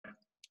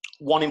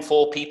1 in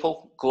 4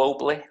 people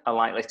globally are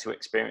likely to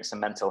experience a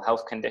mental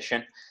health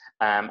condition,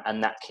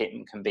 and that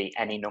can be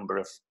any number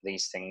of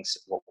these things,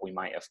 what we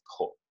might have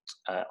put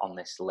on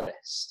this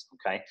list,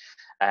 okay?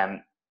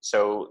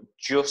 So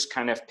just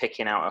kind of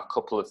picking out a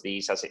couple of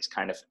these as it's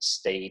kind of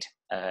stayed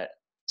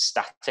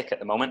static at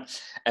the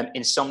moment.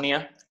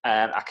 Insomnia,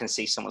 I can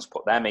see someone's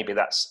put there, maybe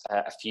that's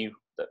a few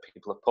that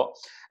people have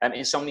put.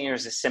 Insomnia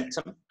is a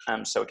symptom,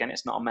 so again,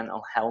 it's not a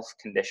mental health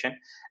condition,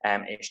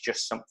 it's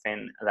just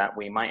something that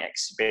we might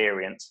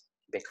experience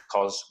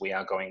because we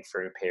are going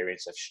through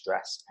periods of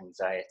stress,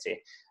 anxiety,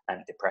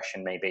 and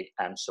depression, maybe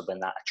something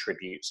that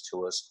attributes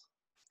to us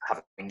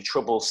having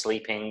trouble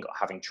sleeping or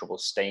having trouble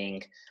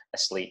staying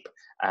asleep,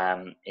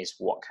 is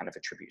what kind of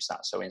attributes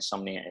that. So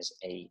insomnia is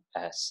a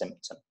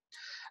symptom.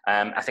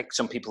 I think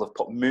some people have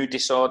put mood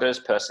disorders,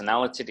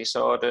 personality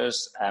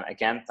disorders.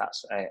 Again,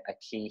 that's a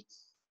key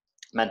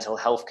mental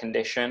health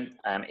condition.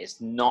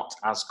 It's not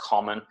as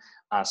common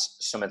as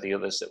some of the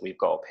others that we've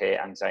got up here,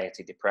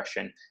 anxiety,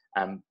 depression,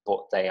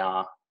 but they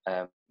are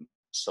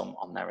some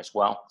on there as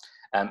well.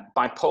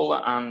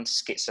 Bipolar and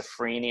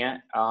schizophrenia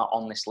are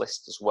on this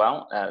list as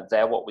well.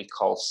 They're what we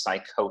call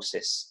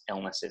psychosis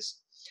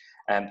illnesses.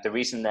 The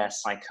reason they're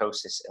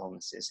psychosis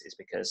illnesses is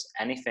because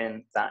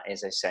anything that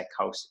is a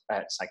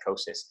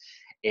psychosis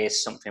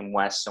is something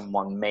where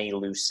someone may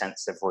lose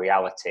sense of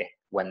reality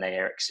when they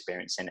are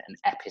experiencing an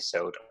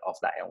episode of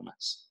that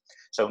illness.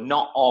 So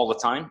not all the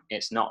time.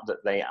 It's not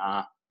that they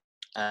are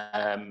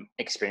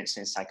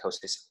experiencing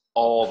psychosis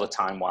all the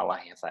time while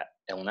they have that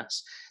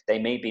illness. They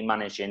may be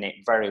managing it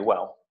very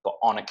well, but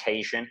on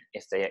occasion,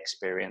 if they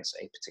experience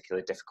a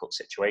particularly difficult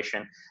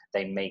situation,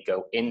 they may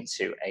go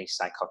into a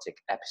psychotic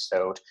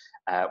episode,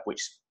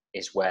 which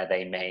is where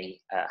they may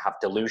have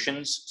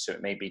delusions. So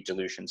it may be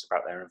delusions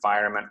about their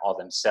environment or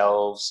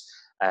themselves.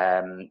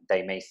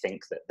 They may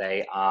think that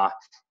they are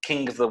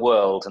king of the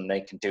world and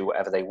they can do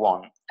whatever they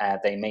want.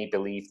 They may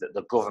believe that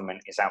the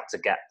government is out to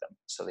get them,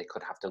 so they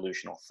could have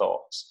delusional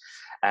thoughts.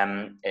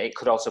 It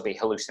could also be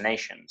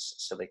hallucinations,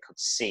 so they could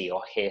see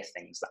or hear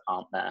things that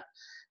aren't there.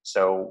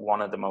 So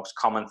one of the most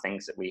common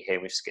things that we hear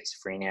with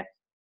schizophrenia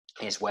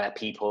is where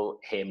people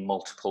hear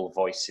multiple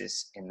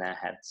voices in their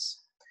heads.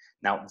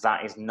 Now,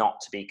 that is not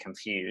to be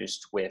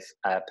confused with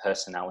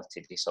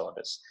personality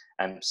disorders,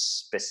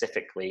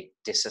 specifically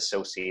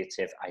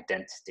dissociative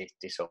identity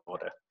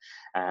disorder.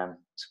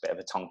 It's a bit of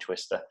a tongue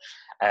twister.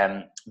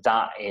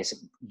 That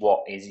is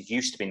what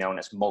used to be known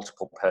as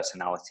multiple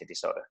personality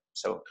disorder.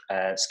 So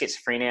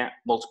schizophrenia,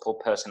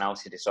 multiple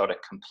personality disorder,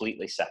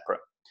 completely separate.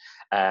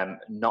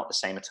 Not the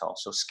same at all.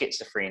 So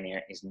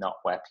schizophrenia is not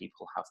where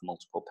people have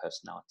multiple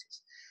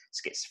personalities.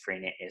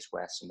 Schizophrenia is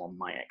where someone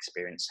might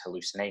experience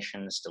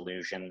hallucinations,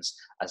 delusions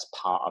as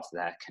part of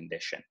their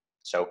condition.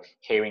 So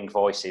hearing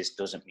voices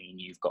doesn't mean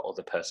you've got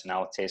other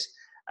personalities.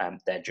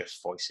 They're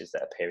just voices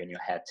that appear in your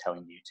head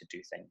telling you to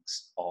do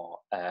things, or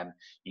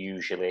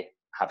usually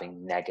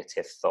having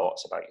negative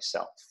thoughts about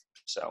yourself.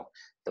 So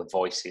the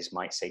voices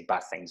might say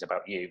bad things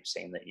about you,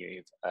 saying that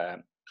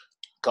you've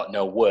got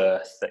no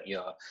worth, that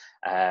you're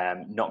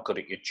not good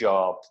at your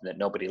job, that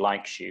nobody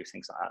likes you,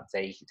 things like that.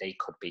 They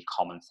could be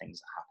common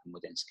things that happen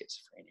within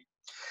schizophrenia.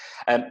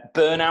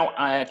 Burnout,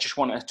 I just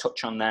want to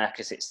touch on there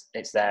because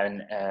it's there,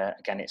 and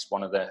again, it's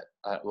one of the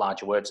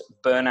larger words.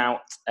 Burnout,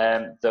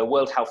 the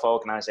World Health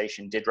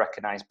Organization did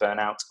recognize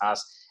burnout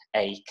as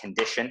a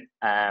condition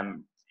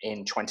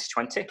in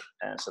 2020,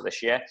 so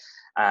this year,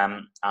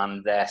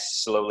 and they're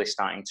slowly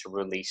starting to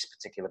release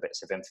particular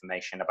bits of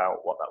information about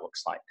what that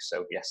looks like.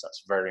 So yes,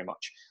 that's very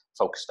much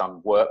focused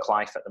on work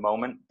life at the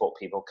moment, but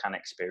people can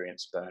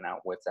experience burnout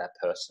with their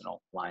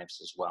personal lives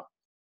as well.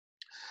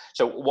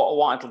 So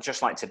what I'd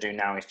just like to do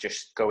now is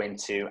just go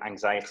into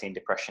anxiety and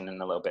depression in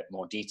a little bit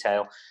more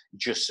detail,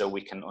 just so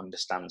we can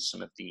understand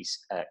some of these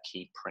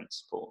key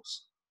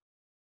principles.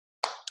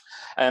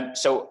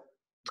 So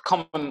the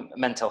common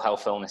mental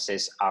health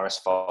illnesses are as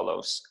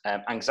follows.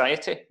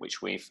 Anxiety,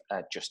 which we've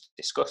just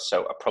discussed,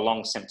 so a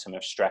prolonged symptom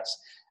of stress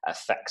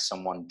affects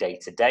someone day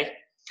to day.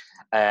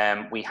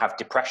 We have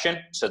depression,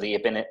 so the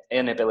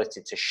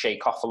inability to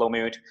shake off a low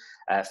mood,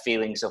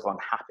 feelings of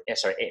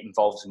it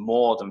involves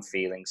more than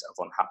feelings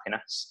of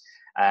unhappiness,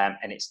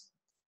 and it's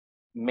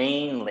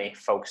mainly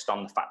focused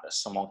on the fact that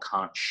someone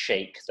can't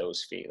shake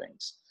those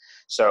feelings.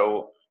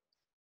 So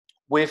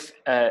with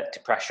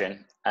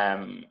depression,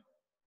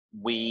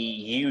 we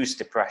use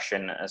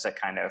depression as a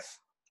kind of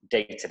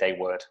day-to-day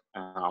word.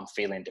 I'm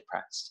feeling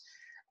depressed.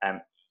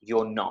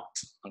 You're not,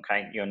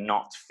 okay? You're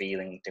not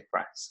feeling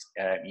depressed.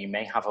 You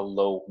may have a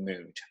low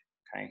mood,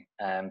 okay?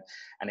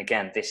 And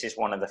again, this is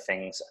one of the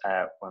things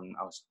when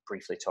I was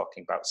briefly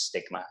talking about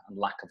stigma and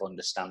lack of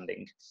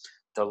understanding.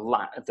 The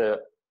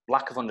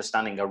lack of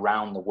understanding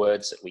around the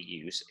words that we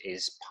use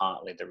is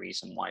partly the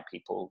reason why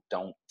people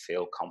don't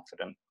feel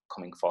confident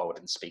coming forward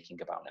and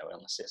speaking about their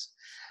illnesses.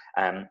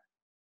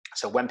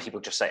 So when people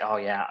just say, oh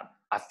yeah,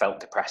 I felt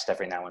depressed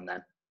every now and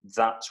then,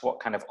 that's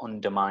what kind of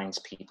undermines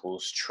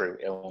people's true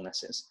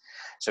illnesses.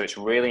 So it's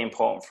really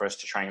important for us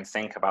to try and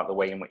think about the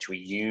way in which we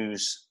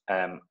use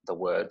the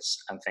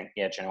words and think,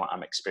 yeah, do you know what,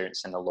 I'm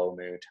experiencing a low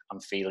mood, I'm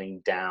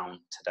feeling down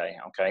today,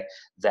 okay?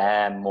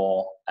 They're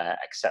more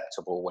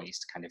acceptable ways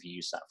to kind of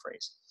use that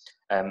phrase.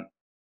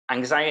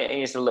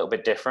 Anxiety is a little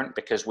bit different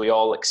because we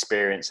all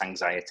experience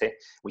anxiety.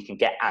 We can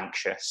get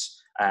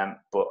anxious,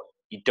 but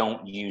you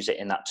don't use it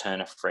in that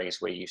turn of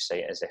phrase where you say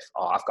it as if,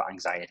 oh, I've got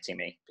anxiety,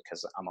 me,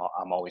 because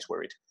I'm always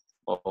worried.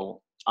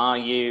 Well, are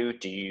you?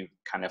 Do you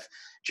kind of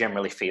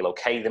generally feel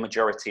okay the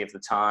majority of the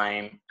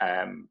time?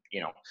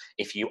 You know,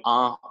 if you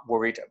are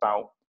worried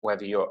about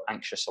whether you're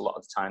anxious a lot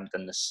of the time,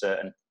 then there's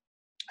certain,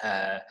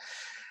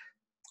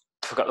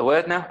 forgot the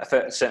word now,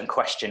 certain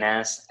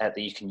questionnaires that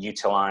you can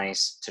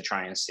utilize to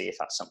try and see if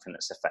that's something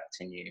that's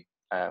affecting you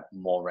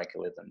more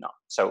regularly than not.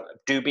 So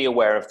do be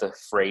aware of the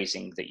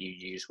phrasing that you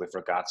use with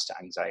regards to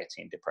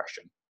anxiety and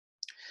depression.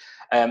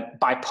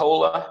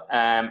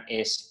 Bipolar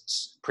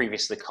is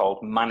previously called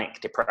manic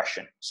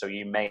depression. So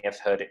you may have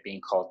heard it being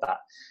called that.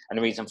 And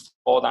the reason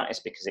for that is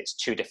because it's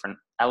two different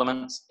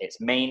elements. It's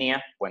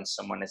mania, when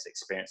someone is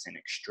experiencing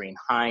extreme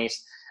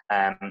highs,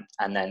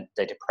 and then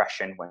the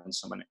depression when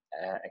someone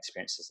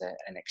experiences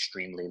an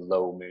extremely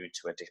low mood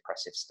to a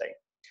depressive state.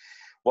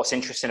 What's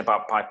interesting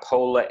about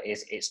bipolar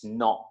is it's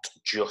not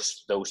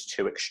just those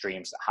two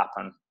extremes that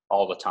happen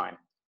all the time.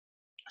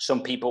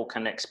 Some people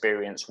can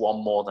experience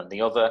one more than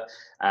the other.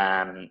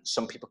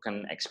 Some people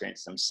can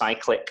experience them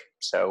cyclic,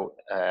 so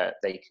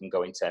they can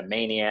go into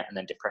mania and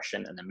then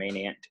depression and then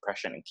mania,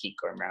 depression, and keep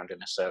going around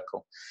in a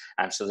circle.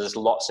 So there's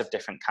lots of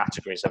different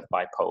categories of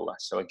bipolar.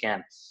 So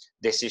again,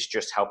 this is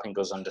just helping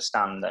us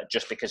understand that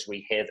just because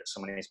we hear that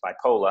someone is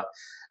bipolar,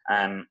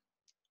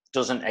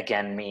 doesn't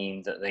again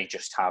mean that they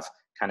just have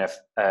kind of,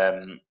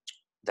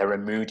 they're a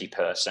moody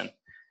person.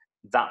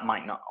 That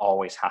might not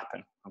always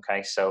happen.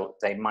 Okay, so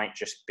they might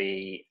just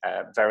be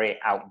very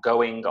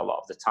outgoing a lot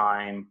of the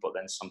time, but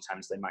then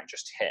sometimes they might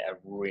just hit a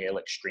real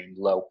extreme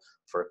low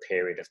for a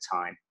period of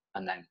time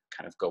and then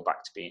kind of go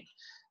back to being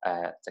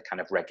the kind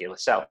of regular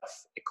self.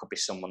 It could be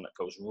someone that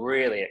goes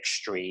really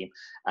extreme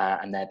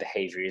and their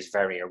behavior is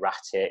very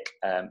erratic,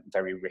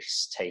 very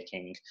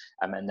risk-taking,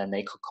 and then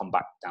they could come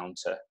back down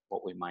to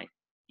what we might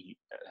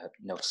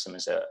notice them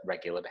as a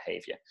regular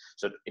behavior.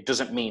 So it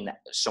doesn't mean that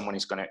someone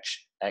is going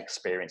to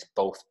experience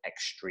both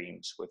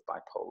extremes with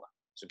bipolar.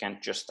 So again,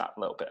 just that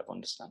little bit of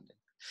understanding.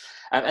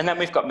 And then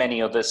we've got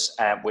many others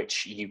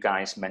which you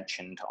guys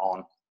mentioned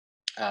on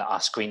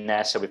our screen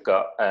there. So we've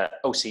got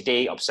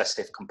OCD,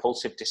 obsessive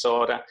compulsive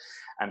disorder.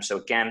 So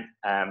again,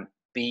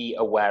 be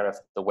aware of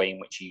the way in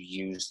which you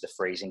use the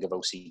phrasing of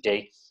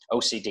OCD.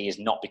 OCD is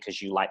not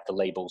because you like the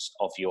labels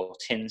of your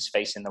tins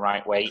facing the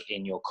right way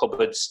in your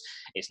cupboards.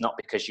 It's not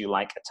because you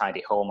like a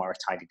tidy home or a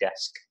tidy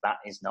desk. That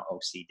is not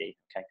OCD,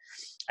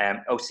 okay?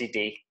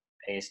 OCD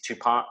is two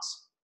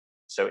parts.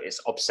 So it's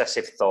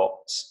obsessive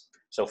thoughts.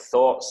 So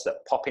thoughts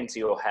that pop into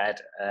your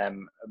head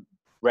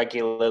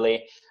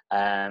regularly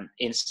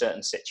in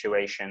certain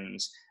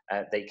situations.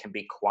 They can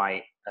be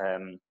quite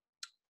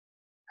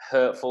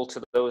hurtful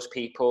to those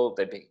people.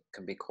 They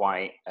can be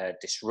quite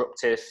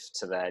disruptive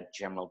to their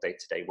general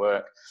day-to-day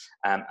work.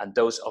 And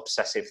those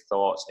obsessive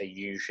thoughts are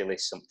usually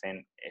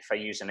something, if I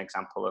use an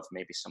example of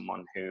maybe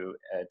someone who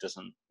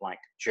doesn't like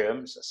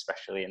germs,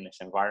 especially in this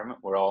environment,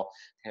 we're all,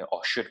 or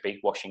should be,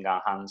 washing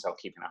our hands or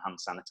keeping our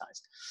hands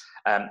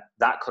sanitized.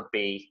 That could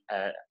be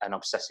an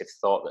obsessive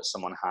thought that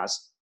someone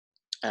has,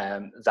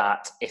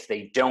 that if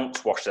they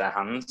don't wash their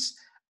hands,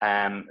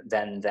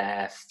 then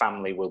their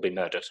family will be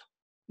murdered.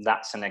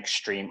 That's an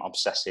extreme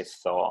obsessive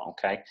thought,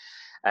 okay?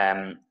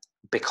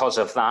 Because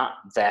of that,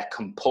 their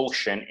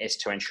compulsion is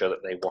to ensure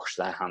that they wash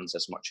their hands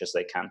as much as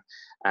they can.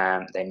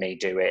 They may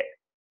do it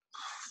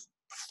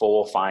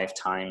 4 or 5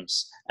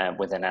 times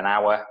within an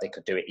hour. They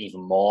could do it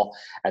even more.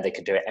 They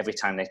could do it every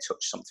time they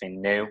touch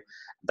something new.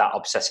 That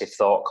obsessive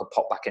thought could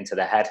pop back into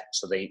their head,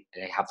 so they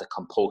have the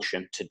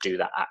compulsion to do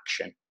that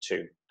action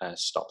to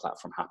stop that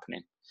from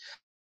happening.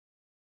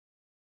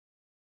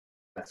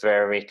 A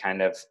very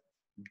kind of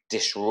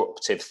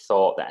disruptive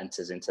thought that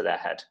enters into their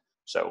head.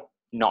 So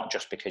not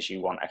just because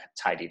you want a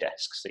tidy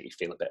desk so you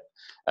feel a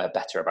bit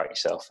better about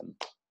yourself, and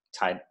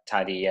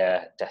tidy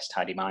desk,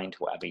 tidy mind,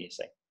 whatever you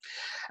say.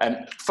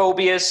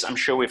 Phobias, I'm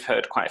sure we've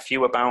heard quite a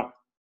few about.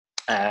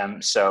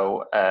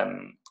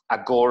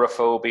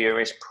 Agoraphobia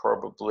is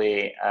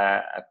probably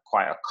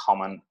quite a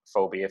common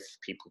phobia for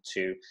people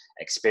to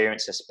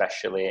experience,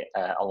 especially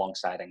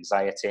alongside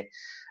anxiety.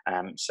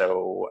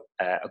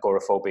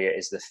 Agoraphobia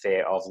is the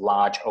fear of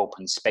large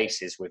open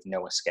spaces with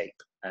no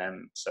escape.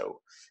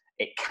 So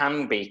it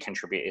can be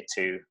contributed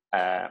to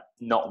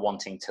not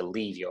wanting to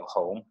leave your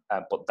home,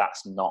 but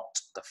that's not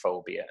the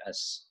phobia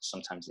as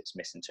sometimes it's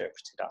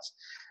misinterpreted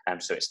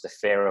as. So it's the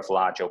fear of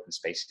large open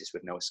spaces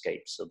with no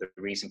escape. So the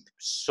reason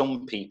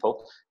some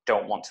people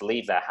don't want to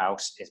leave their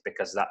house is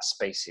because that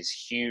space is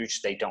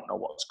huge. They don't know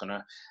what's going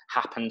to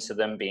happen to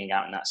them being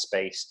out in that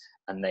space,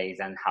 and they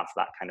then have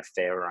that kind of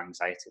fear or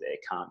anxiety that they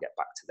can't get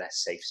back to their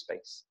safe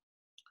space.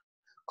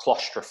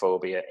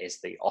 Claustrophobia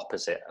is the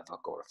opposite of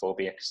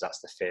agoraphobia, because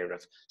that's the fear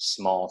of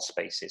small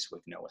spaces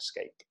with no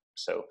escape.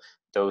 So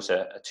those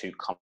are two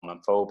common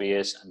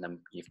phobias, and then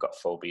you've got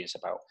phobias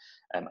about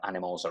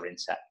animals or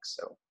insects.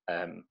 So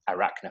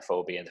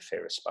arachnophobia, the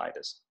fear of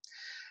spiders.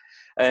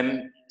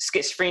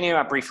 Schizophrenia,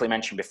 I briefly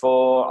mentioned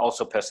before,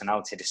 also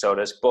personality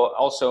disorders, but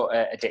also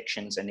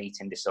addictions and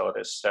eating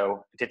disorders.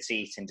 So I did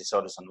see eating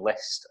disorders on the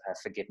list.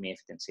 Forgive me if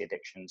I didn't see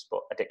addictions,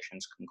 but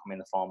addictions can come in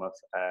the form of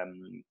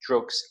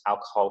drugs,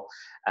 alcohol,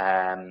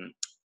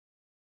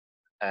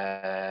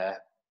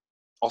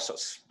 all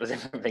sorts of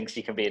different things.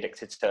 You can be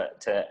addicted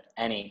to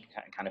any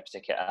kind of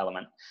particular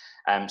element.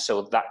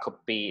 So that could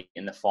be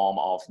in the form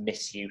of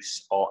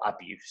misuse or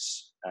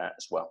abuse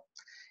as well.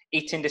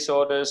 Eating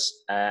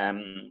disorders,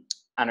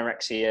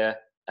 anorexia,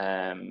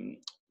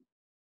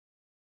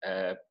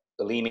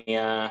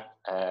 bulimia,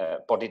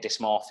 body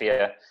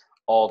dysmorphia,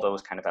 all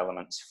those kind of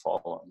elements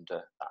fall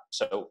under that.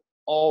 So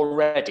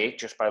already,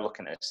 just by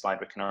looking at this slide,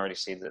 we can already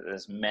see that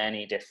there's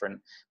many different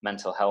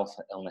mental health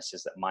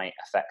illnesses that might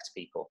affect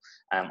people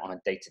on a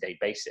day-to-day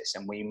basis.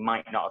 And we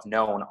might not have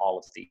known all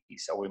of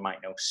these, or we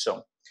might know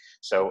some.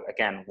 So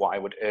again, what I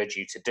would urge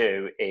you to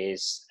do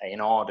is, in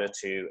order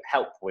to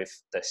help with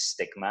the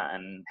stigma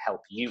and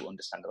help you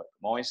understand a little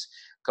bit more, is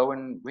go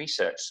and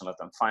research some of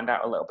them, find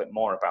out a little bit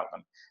more about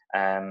them,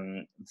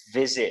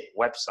 visit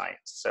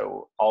websites.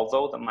 So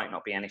although there might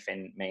not be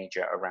anything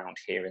major around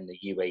here in the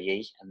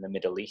UAE and the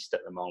Middle East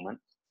at the moment,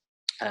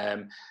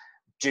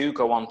 do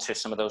go on to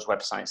some of those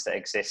websites that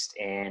exist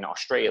in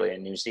Australia,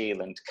 New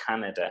Zealand,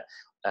 Canada,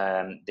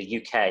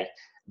 the UK.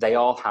 They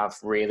all have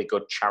really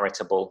good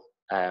charitable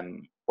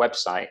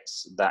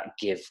websites that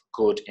give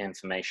good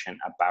information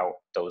about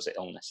those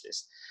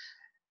illnesses.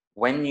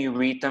 When you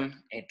read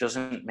them, it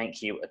doesn't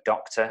make you a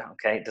doctor,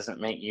 okay? It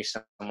doesn't make you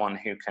someone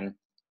who can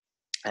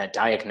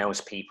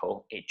diagnose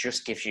people. It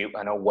just gives you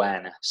an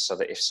awareness, so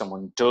that if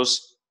someone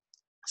does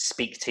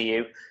speak to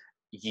you,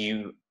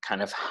 you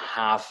kind of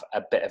have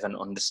a bit of an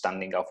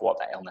understanding of what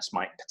that illness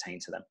might pertain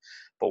to them.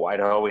 But what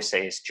I'd always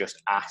say is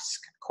just ask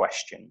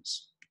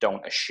questions.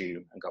 Don't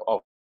assume and go,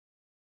 oh.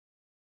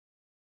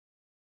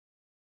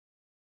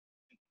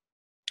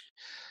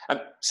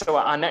 So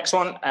our next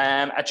one,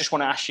 I just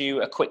want to ask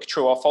you a quick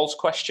true or false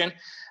question.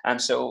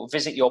 So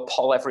visit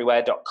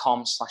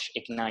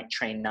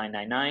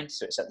yourpoleverywhere.com/IgniteTrain999.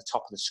 So it's at the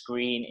top of the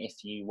screen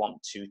if you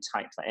want to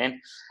type that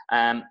in.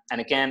 And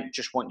again,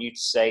 just want you to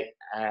say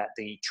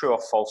the true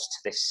or false to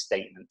this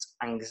statement.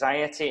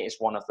 Anxiety is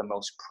one of the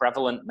most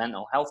prevalent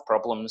mental health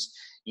problems,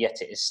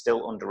 yet it is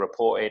still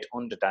underreported,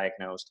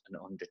 underdiagnosed, and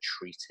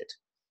undertreated.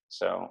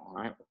 So, all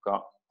right, we've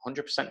got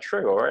 100%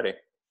 true already.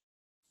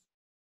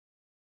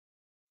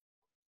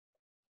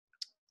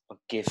 I'll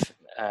give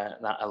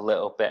that a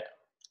little bit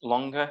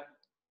longer.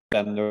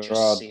 Then there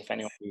are see if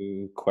anyone...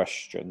 2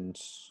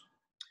 questions.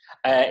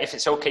 If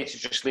it's okay to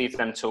just leave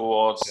them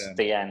towards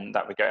the end,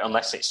 that would go.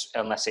 Unless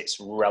it's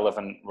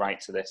relevant right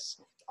to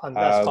this.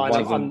 That's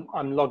fine.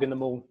 I'm logging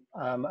them all,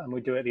 and we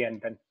do it at the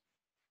end then.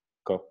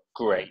 Cool.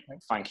 Great.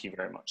 Thank you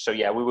very much. So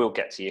yeah, we will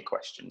get to your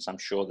questions. I'm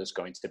sure there's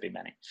going to be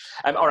many.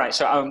 All right.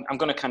 So I'm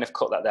going to kind of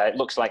cut that there. It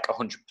looks like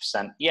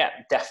 100%.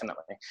 Yeah,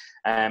 definitely.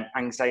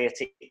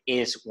 Anxiety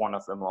is one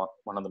of the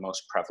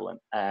most prevalent,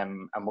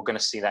 and we're going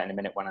to see that in a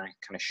minute when I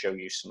kind of show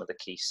you some of the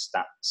key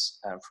stats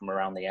from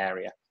around the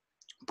area.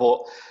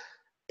 But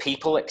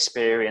people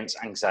experience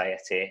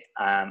anxiety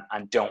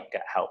and don't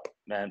get help,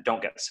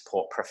 don't get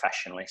support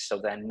professionally, so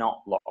they're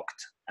not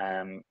logged.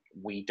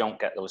 We don't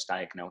get those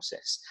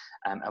diagnoses,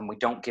 and we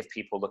don't give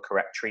people the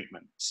correct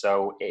treatment.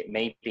 So it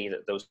may be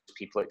that those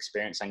people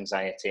experience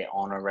anxiety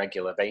on a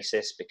regular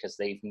basis because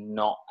they've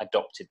not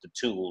adopted the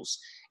tools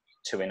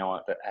in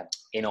order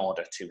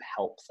to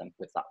help them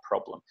with that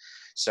problem.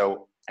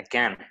 So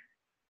again,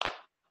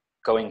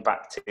 going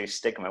back to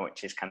stigma,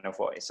 which is kind of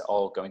what it's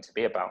all going to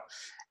be about,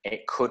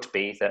 it could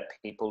be that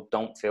people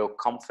don't feel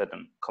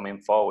confident coming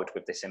forward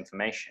with this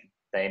information.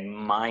 They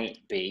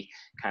might be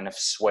kind of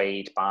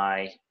swayed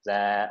by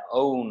their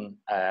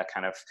own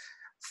kind of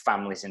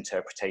family's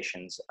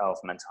interpretations of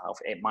mental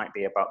health. It might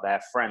be about their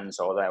friends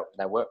or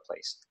their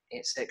workplace.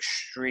 It's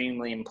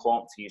extremely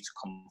important for you to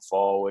come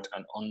forward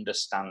and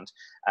understand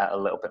a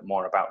little bit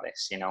more about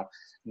this. You know,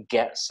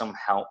 get some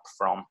help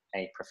from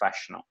a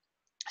professional.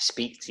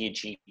 Speak to your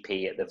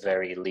GP at the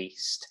very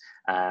least.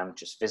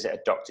 Just visit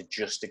a doctor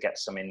just to get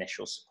some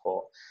initial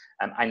support.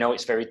 I know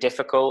it's very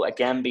difficult,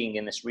 again, being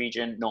in this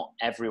region, not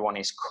everyone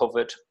is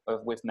covered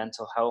with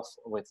mental health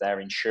with their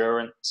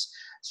insurance.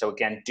 So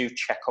again, do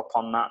check up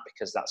on that,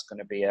 because that's going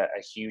to be a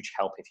huge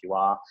help if you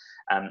are.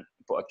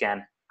 But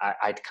again,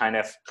 I'd kind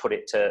of put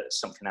it to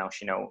something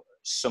else. You know,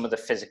 some of the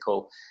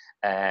physical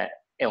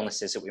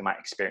illnesses that we might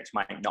experience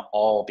might not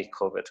all be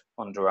covered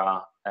under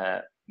our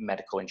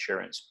medical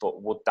insurance,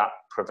 but would that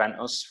prevent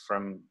us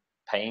from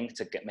paying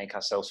to make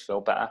ourselves feel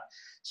better?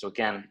 So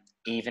again,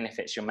 even if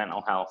it's your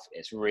mental health,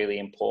 it's really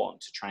important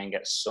to try and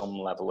get some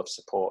level of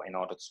support in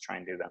order to try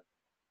and do that.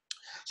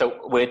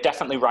 So we're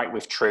definitely right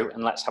with true,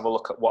 and let's have a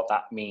look at what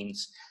that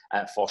means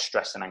for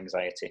stress and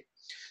anxiety.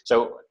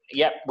 So,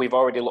 yeah, we've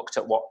already looked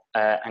at what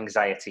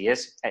anxiety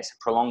is. It's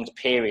a prolonged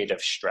period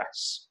of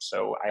stress.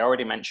 So I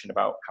already mentioned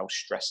about how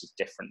stress is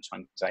different to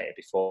anxiety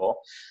before.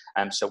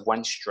 So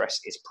when stress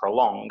is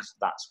prolonged,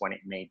 that's when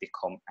it may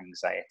become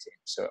anxiety.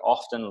 So it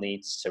often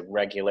leads to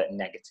regular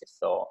negative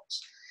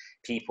thoughts.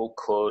 People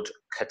could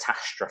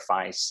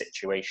catastrophize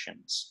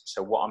situations.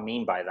 So what I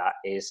mean by that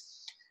is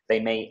they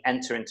may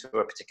enter into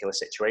a particular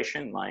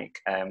situation, like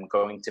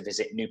going to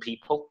visit new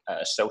people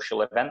at a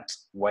social event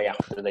way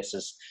after this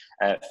is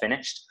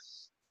finished.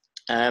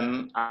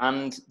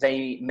 And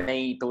they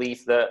may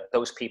believe that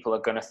those people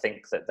are going to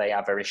think that they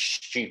are very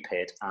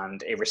stupid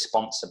and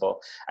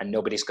irresponsible and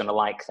nobody's going to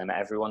like them.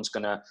 Everyone's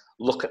going to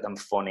look at them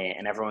funny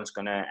and everyone's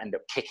going to end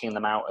up kicking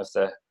them out of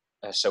the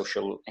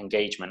social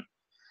engagement.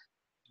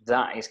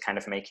 That is kind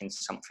of making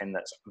something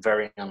that's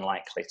very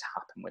unlikely to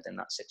happen within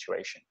that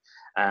situation.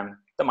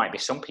 There might be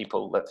some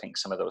people that think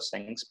some of those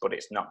things, but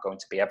it's not going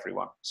to be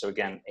everyone. So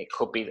again, it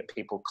could be that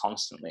people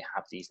constantly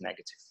have these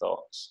negative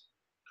thoughts.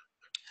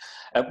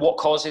 What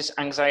causes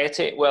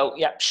anxiety? Well,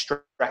 yeah,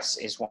 stress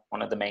is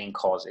one of the main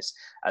causes.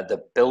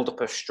 The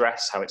buildup of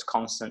stress, how it's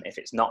constant, if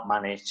it's not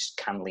managed,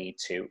 can lead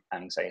to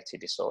anxiety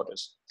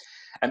disorders.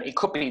 It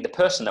could be the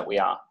person that we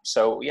are.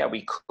 So yeah,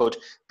 we could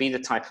be the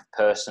type of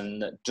person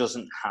that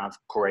doesn't have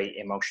great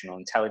emotional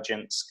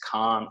intelligence,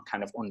 can't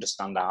kind of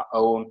understand our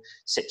own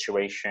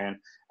situation,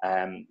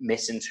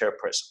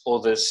 misinterprets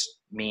others'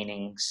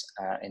 meanings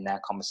in their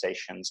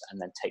conversations,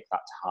 and then take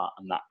that to heart,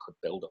 and that could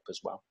build up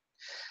as well.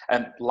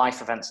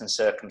 Life events and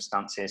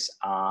circumstances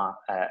are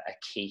a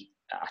key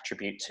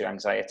attribute to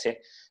anxiety.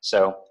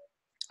 So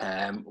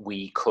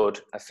we could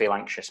feel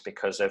anxious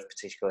because of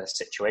particular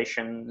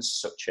situations,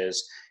 such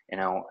as,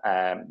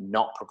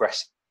 not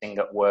progressing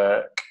at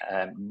work,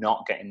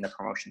 not getting the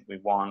promotion we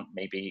want.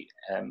 Maybe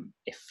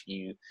if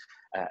you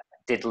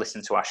did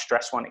listen to our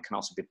stress one, it can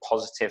also be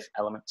positive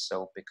elements.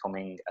 So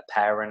becoming a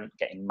parent,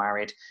 getting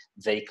married,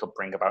 they could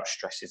bring about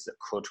stresses that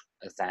could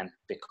then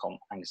become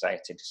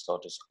anxiety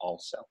disorders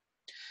also.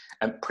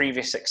 And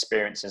previous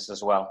experiences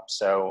as well.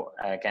 So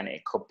again,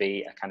 it could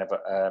be a kind of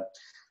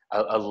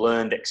a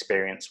learned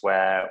experience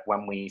where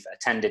when we've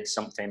attended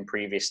something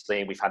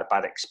previously, we've had a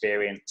bad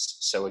experience.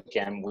 So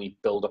again, we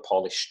build up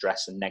all this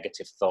stress and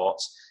negative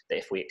thoughts that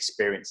if we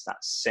experience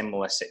that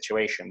similar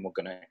situation, we're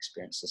going to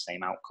experience the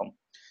same outcome.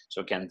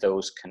 So again,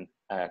 those can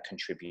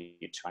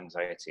contribute to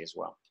anxiety as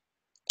well.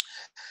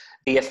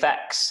 The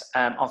effects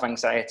of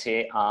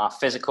anxiety are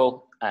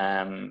physical.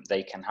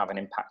 They can have an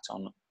impact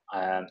on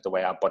the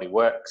way our body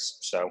works.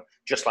 So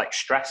just like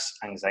stress,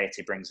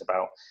 anxiety brings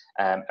about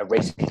a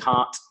racing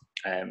heart,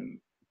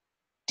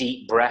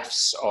 deep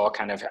breaths, or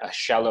kind of a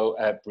shallow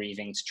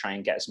breathing to try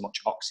and get as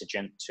much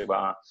oxygen to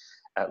our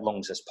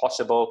lungs as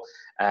possible.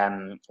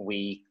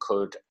 We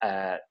could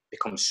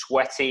become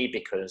sweaty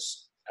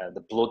because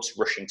the blood's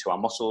rushing to our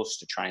muscles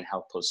to try and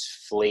help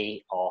us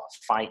flee or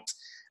fight.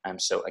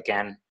 So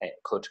again, it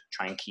could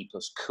try and keep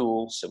us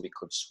cool, so we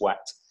could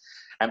sweat.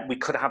 And we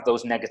could have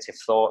those negative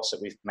thoughts that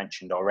we've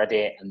mentioned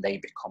already, and they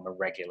become a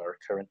regular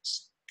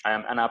occurrence.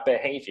 And our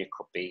behavior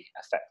could be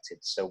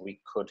affected. So we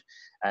could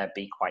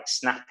be quite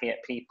snappy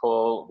at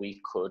people.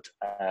 We could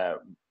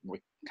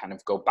kind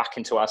of go back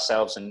into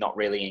ourselves and not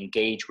really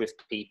engage with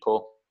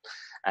people.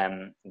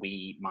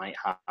 We might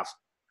have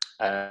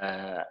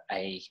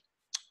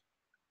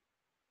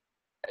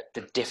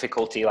the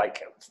difficulty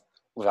like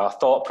with our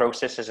thought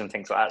processes and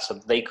things like that. So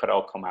they could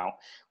all come out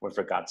with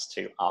regards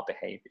to our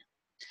behavior.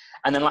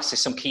 And then lastly,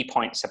 some key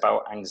points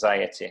about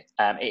anxiety.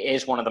 It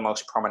is one of the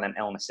most prominent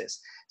illnesses.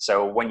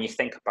 So when you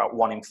think about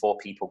 1 in 4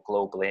 people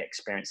globally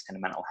experiencing a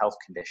mental health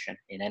condition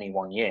in any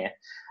 1 year,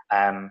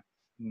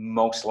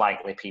 most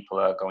likely people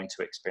are going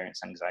to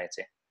experience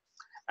anxiety.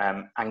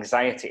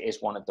 Anxiety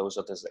is one of those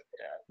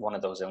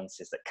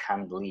illnesses that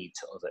can lead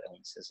to other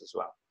illnesses as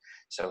well.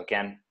 So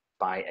again,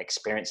 by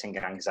experiencing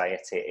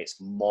anxiety,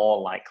 it's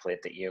more likely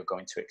that you're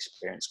going to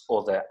experience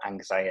other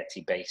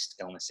anxiety-based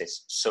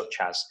illnesses, such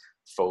as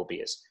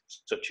phobias,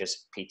 such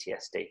as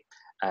PTSD.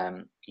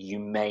 You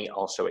may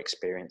also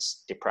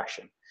experience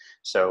depression.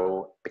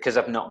 So because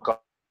I've not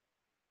got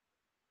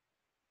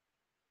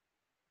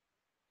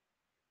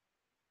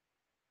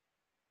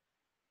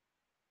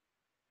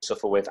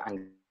suffer with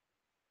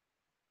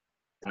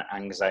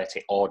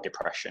anxiety or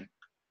depression.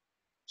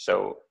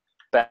 So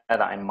bear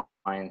that in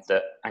mind,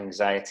 that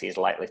anxiety is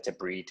likely to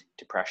breed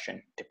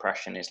depression.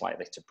 Depression is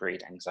likely to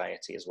breed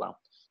anxiety as well.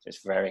 So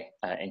it's very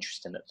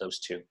interesting that those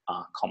two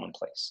are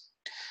commonplace.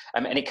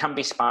 And it can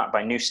be sparked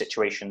by new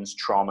situations,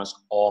 traumas,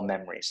 or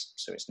memories.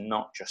 So it's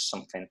not just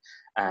something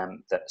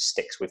that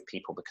sticks with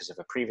people because of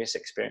a previous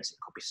experience. It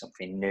could be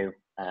something new.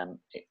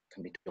 It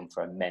can be done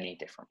for many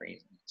different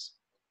reasons.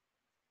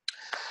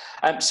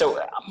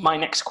 So my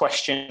next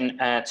question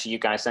to you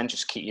guys then,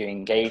 just keep you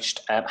engaged.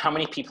 How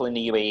many people in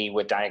the UAE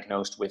were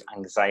diagnosed with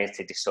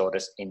anxiety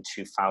disorders in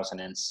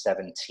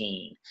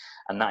 2017?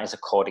 And that is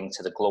according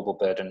to the Global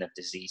Burden of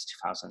Disease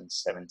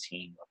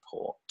 2017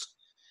 report.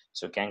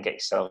 So again, get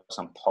yourselves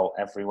on poll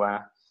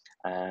everywhere.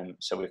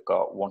 So we've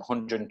got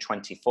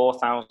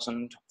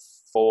 124,000,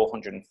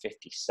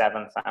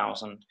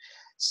 457,000,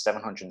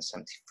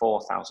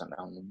 774,000,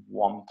 and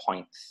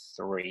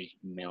 1.3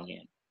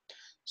 million.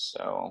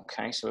 So,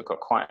 okay, so we've got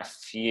quite a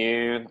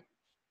few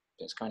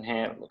bits going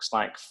here. It looks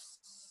like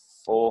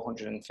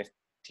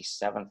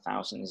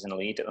 457,000 is in the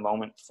lead at the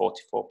moment,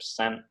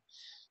 44%.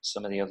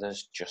 Some of the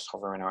others just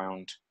hovering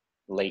around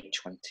late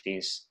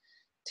 20s,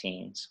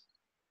 teens.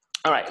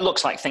 All right,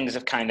 looks like things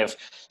have kind of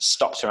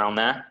stopped around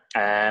there.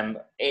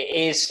 It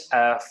is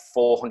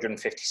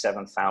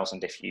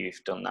 457,000 if you've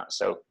done that.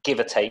 So give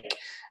or take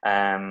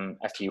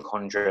a few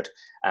hundred,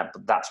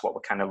 but that's what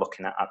we're kind of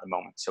looking at the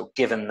moment. So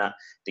given that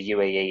the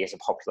UAE is a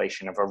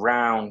population of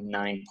around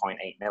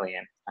 9.8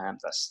 million,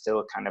 that's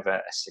still kind of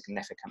a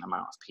significant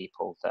amount of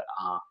people that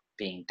are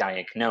being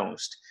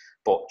diagnosed.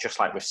 But just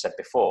like we've said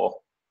before,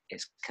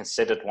 it's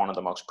considered one of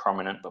the most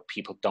prominent, but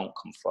people don't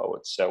come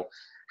forward. So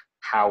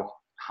how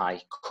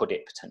high could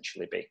it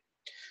potentially be?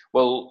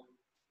 Well,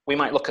 we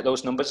might look at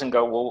those numbers and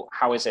go, well,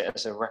 how is it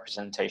as a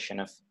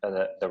representation of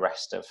the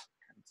rest of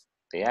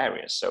the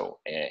areas? So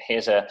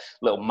here's a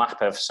little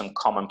map of some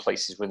common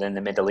places within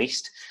the Middle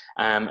East.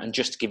 And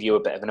just to give you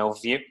a bit of an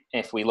overview,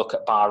 if we look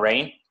at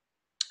Bahrain,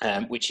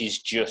 which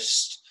is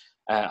just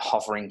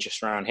hovering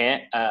just around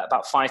here,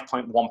 about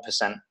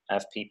 5.1%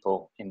 of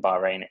people in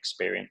Bahrain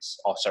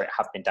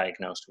have been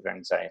diagnosed with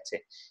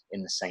anxiety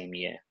in the same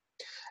year.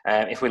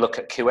 If we look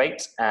at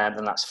Kuwait,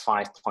 then that's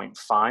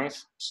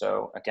 5.5,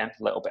 so again,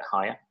 a little bit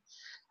higher.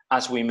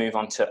 As we move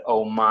on to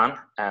Oman,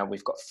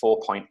 we've got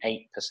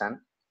 4.8%.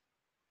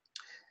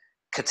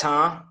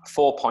 Qatar,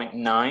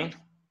 4.9%.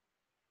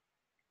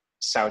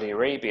 Saudi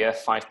Arabia,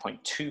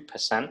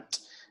 5.2%.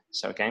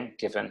 So again,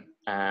 given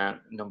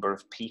number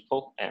of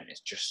people,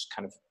 it's just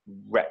kind of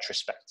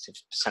retrospective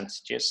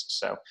percentages.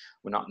 So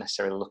we're not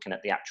necessarily looking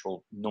at the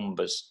actual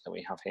numbers that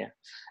we have here.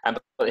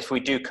 But if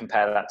we do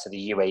compare that to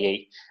the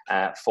UAE,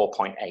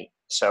 4.8.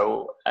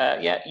 So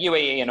yeah,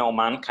 UAE and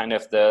Oman, kind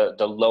of the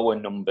lower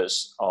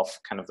numbers of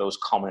kind of those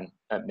common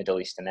Middle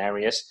Eastern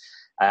areas.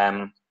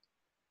 And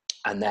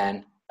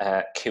then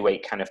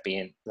Kuwait kind of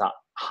being that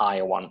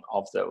higher one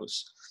of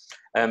those.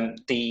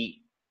 The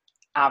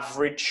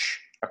average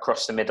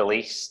across the Middle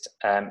East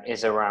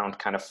is around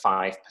kind of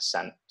 5%.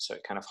 So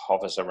it kind of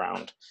hovers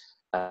around.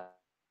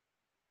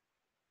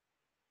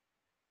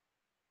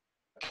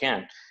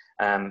 Again,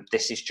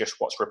 this is just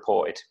what's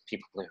reported.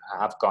 People who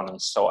have gone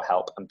and sought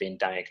help and been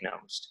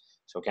diagnosed.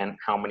 So again,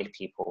 how many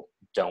people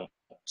don't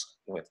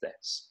with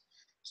this?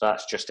 So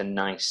that's just a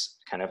nice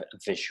kind of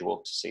visual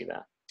to see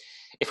there.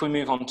 If we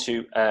move on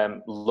to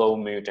low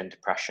mood and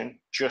depression,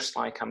 just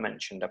like I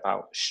mentioned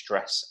about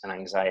stress and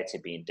anxiety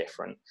being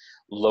different,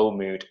 low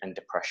mood and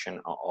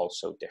depression are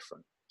also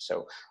different.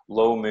 So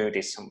low mood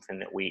is something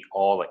that we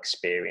all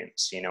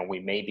experience. You know, we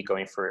may be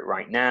going through it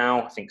right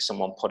now. I think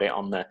someone put it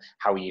on the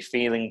 "How are you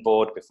feeling"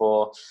 board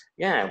before.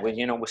 Yeah,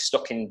 we're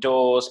stuck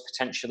indoors.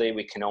 Potentially,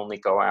 we can only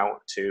go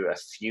out to a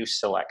few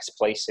select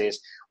places.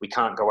 We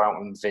can't go out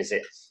and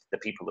visit the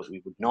people that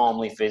we would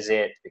normally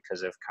visit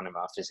because of kind of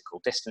our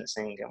physical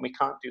distancing, and we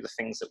can't do the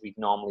things that we'd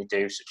normally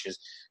do, such as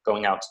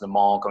going out to the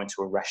mall, going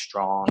to a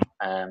restaurant,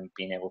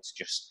 being able to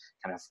just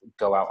kind of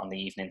go out on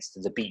the evenings to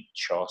the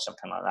beach or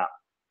something like that.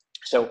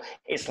 So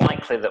it's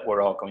likely that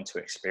we're all going to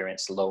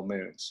experience low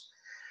moods.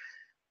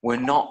 We're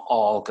not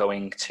all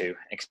going to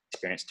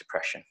experience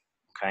depression,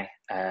 okay?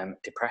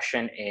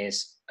 Depression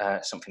is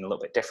something a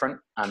little bit different,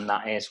 and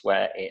that is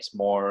where it's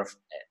more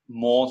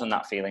than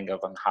that feeling of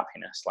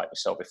unhappiness like we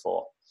saw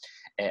before.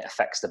 It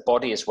affects the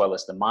body as well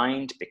as the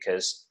mind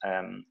because,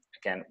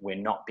 again, we're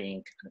not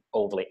being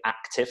overly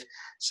active.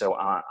 So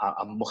our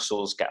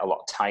muscles get a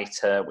lot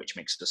tighter, which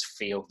makes us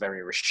feel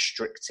very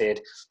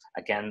restricted.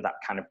 Again, that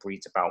kind of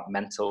breeds about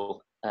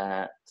mental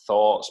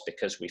thoughts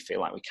because we feel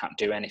like we can't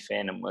do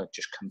anything and we're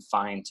just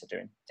confined to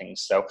doing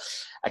things. So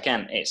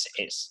again, it's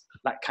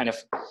that kind of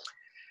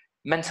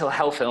mental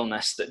health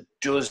illness that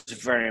does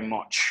very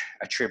much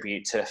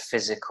attribute to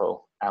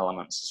physical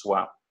elements as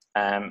well.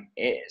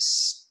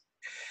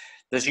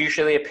 There's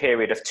usually a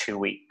period of 2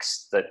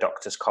 weeks that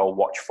doctors call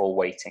watchful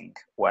waiting,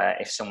 where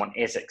if someone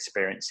is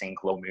experiencing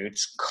low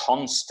moods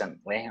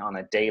constantly on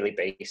a daily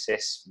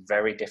basis,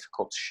 very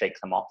difficult to shake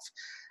them off,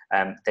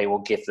 they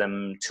will give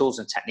them tools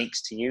and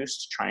techniques to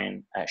use to try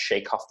and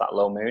shake off that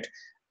low mood.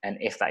 And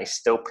if that is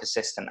still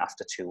persistent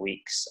after 2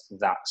 weeks,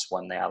 that's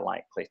when they are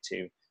likely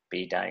to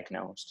be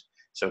diagnosed.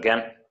 So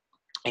again,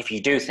 if you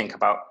do think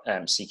about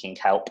seeking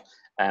help,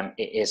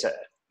 it is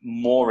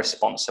more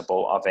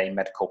responsible of a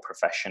medical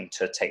profession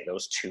to take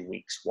those 2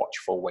 weeks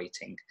watchful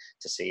waiting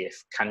to see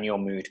if can your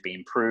mood be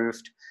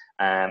improved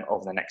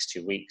over the next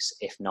 2 weeks.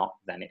 If not,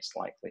 then it's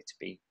likely to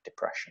be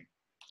depression.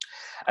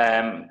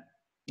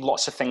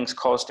 Lots of things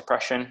cause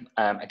depression.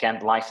 Again,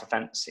 life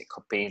events. It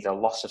could be the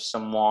loss of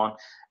someone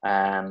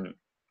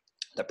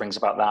that brings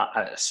about that.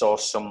 I saw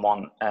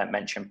someone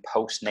mention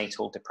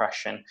postnatal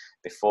depression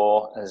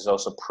before. There's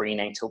also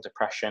prenatal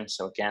depression.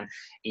 So again,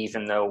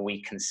 even though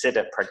we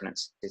consider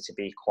pregnancy to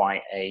be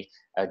quite a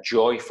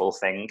joyful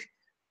thing,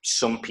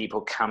 some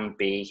people can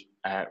be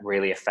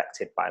really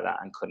affected by that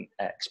and couldn't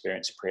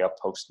experience pre or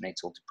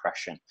postnatal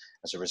depression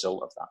as a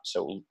result of that.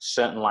 So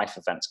certain life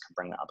events can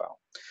bring that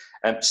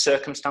about.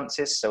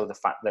 Circumstances, so the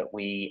fact that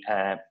we,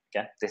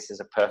 this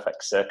is a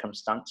perfect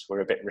circumstance,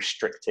 we're a bit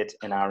restricted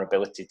in our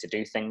ability to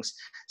do things,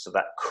 so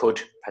that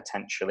could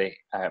potentially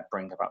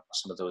bring about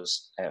some of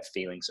those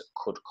feelings that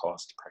could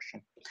cause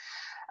depression.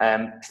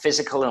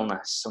 Physical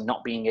illness, so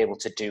not being able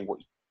to do what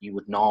you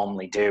would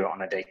normally do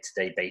on a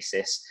day-to-day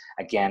basis,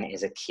 again,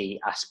 is a key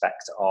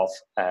aspect of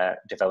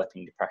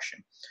developing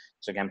depression.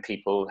 So again,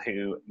 people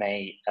who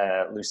may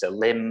lose their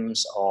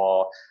limbs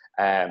or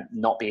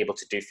not be able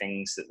to do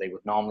things that they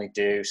would normally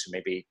do, so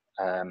maybe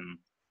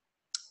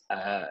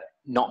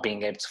not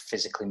being able to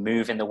physically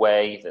move in the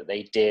way that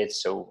they did,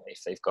 so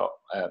if they've got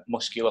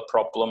muscular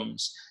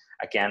problems,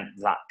 again,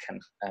 that can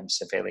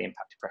severely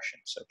impact depression.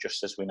 So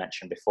just as we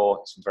mentioned before,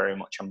 it's very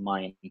much a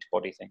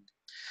mind-body thing.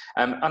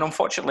 And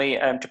unfortunately,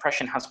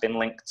 depression has been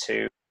linked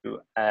to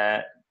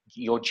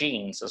your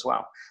genes as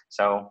well.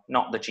 So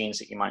not the genes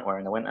that you might wear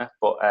in the winter,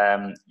 but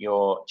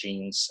your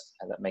genes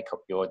that make up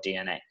your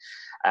DNA.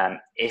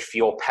 If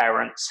your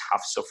parents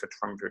have suffered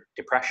from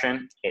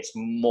depression, it's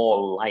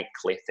more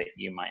likely that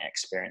you might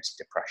experience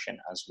depression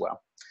as well.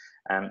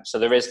 So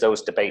there is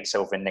those debates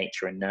over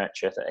nature and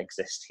nurture that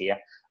exist here,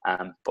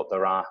 but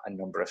there are a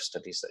number of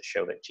studies that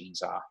show that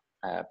genes are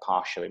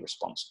partially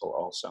responsible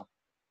also.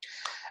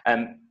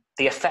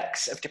 The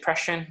effects of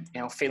depression,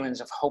 feelings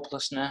of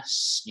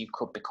hopelessness, you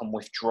could become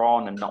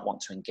withdrawn and not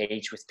want to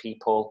engage with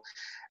people.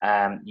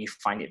 You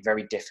find it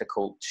very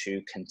difficult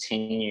to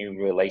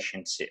continue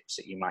relationships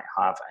that you might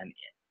have, and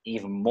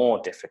even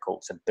more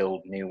difficult to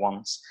build new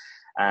ones.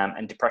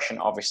 And depression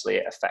obviously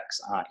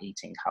affects our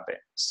eating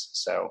habits.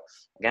 So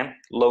again,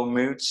 low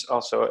moods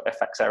also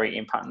affects our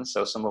eating patterns.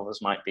 So some of us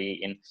might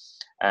be in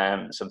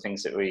some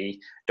things that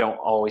we don't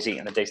always eat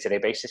on a day-to-day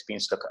basis, being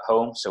stuck at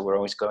home. So we're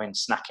always going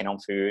snacking on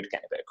food,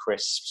 getting a bit of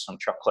crisps, some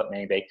chocolate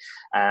maybe.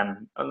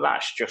 And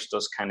that's just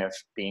us kind of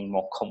being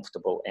more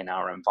comfortable in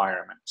our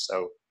environment.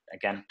 So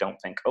again, don't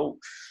think, oh,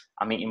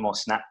 I'm eating more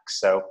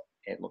snacks, so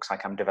it looks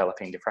like I'm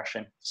developing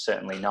depression.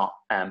 Certainly not,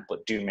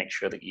 but do make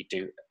sure that you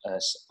do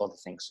other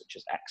things such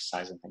as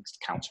exercise and things to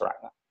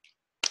counteract that.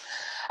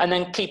 And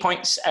then key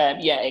points,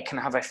 it can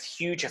have a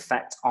huge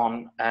effect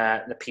on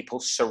the people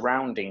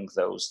surrounding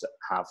those that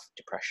have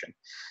depression.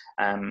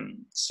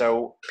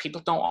 So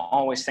people don't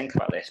always think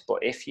about this, but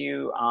if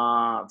you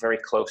are very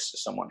close to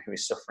someone who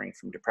is suffering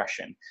from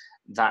depression,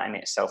 that in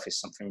itself is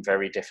something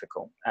very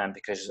difficult,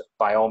 because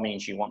by all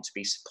means you want to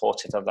be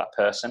supportive of that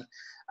person.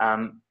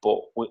 But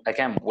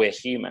again, we're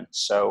human,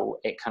 so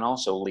it can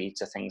also lead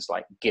to things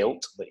like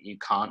guilt that you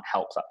can't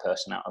help that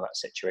person out of that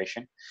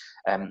situation,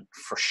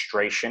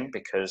 frustration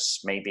because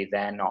maybe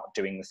they're not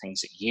doing the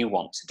things that you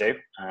want to do.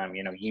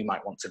 You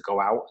might want to go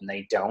out and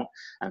they don't,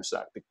 so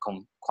that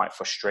become quite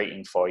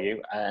frustrating for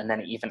you. And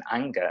then even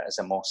anger as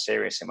a more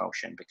serious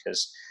emotion,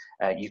 because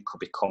you could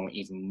become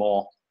even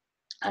more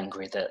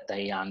angry that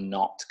they are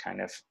not kind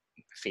of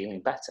feeling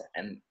better.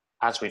 And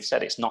as we've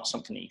said, it's not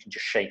something that you can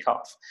just shake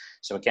off.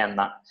 So again,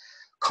 that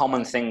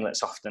common thing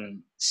that's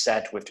often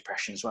said with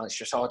depression as well, it's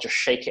just, just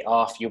shake it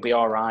off, you'll be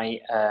all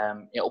right,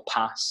 it'll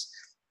pass.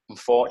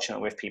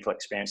 Unfortunately, with people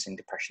experiencing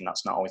depression,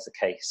 that's not always the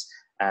case.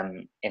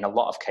 In a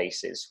lot of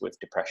cases with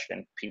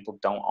depression, people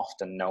don't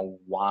often know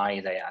why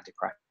they are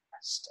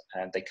depressed.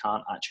 They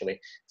can't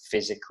actually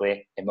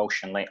physically,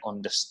 emotionally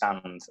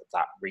understand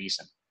that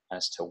reason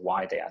as to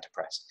why they are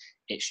depressed.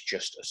 It's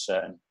just a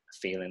certain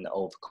feeling that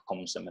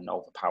overcomes them and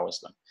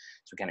overpowers them.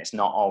 So again, it's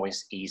not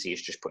always easy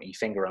as just putting your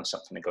finger on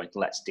something and going,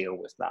 let's deal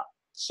with that.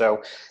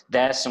 So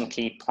there's some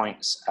key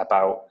points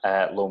about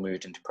low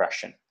mood and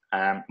depression.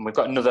 And we've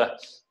got another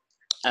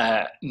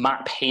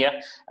map here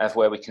of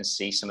where we can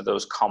see some of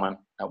those common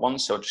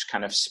ones. So just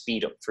kind of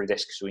speed up through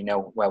this because we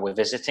know where we're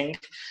visiting.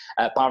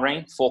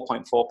 Bahrain,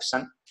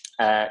 4.4%.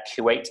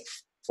 Kuwait,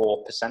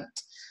 4%.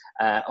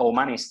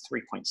 Oman is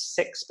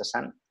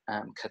 3.6%.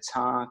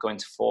 Qatar going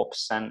to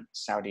 4%,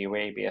 Saudi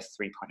Arabia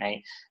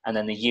 3.8%, and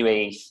then the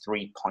UAE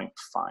 3.5%.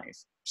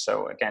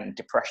 So again,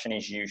 depression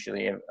is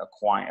usually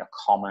quite a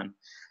common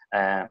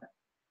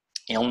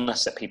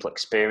illness that people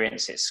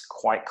experience. It's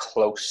quite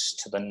close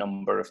to the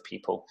number of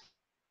people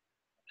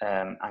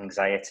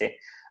anxiety,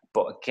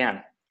 but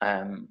again,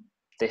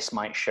 this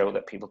might show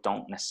that people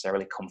don't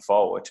necessarily come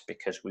forward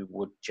because we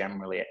would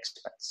generally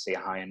expect to see a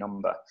higher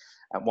number.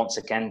 And once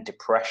again,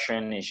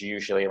 depression is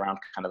usually around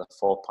kind of the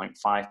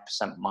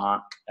 4.5%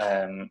 mark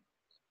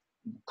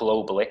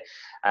globally.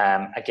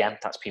 Again,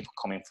 that's people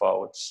coming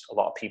forwards. A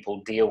lot of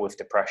people deal with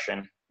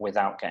depression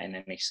without getting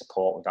any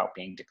support, without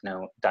being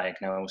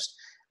diagnosed,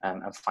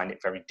 and find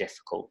it very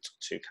difficult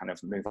to kind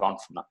of move on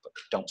from that, but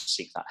don't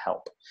seek that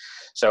help.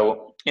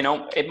 So,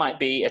 it might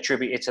be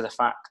attributed to the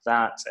fact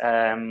that,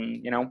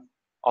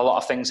 a lot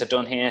of things are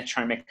done here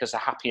trying to make us the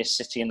happiest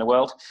city in the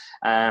world.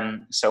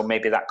 So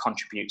maybe that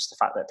contributes to the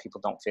fact that people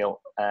don't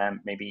feel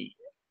maybe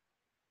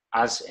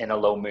as in a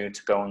low mood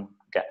to go and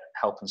get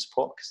help and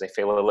support because they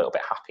feel a little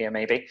bit happier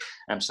maybe.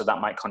 So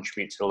that might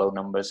contribute to the low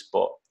numbers,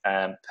 but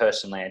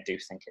personally I do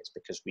think it's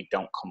because we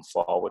don't come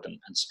forward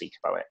and speak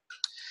about it.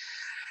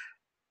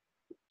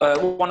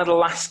 One of the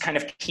last kind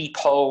of key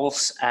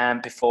polls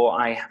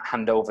before I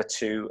hand over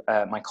to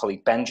my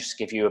colleague Ben, just to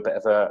give you a bit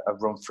of a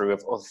run through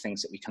of other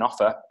things that we can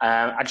offer.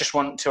 I just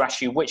want to ask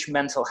you, which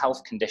mental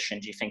health condition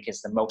do you think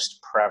is the most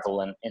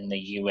prevalent in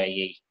the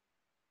UAE?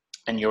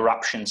 And your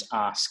options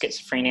are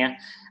schizophrenia,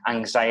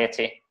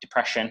 anxiety,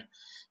 depression,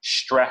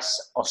 stress,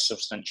 or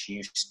substance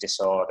use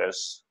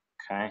disorders.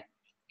 Okay,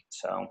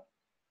 so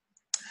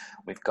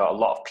we've got a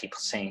lot of people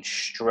saying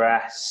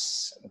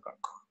stress. We've got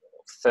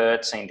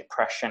third saying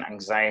depression.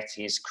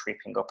 Anxiety is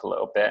creeping up a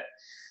little bit.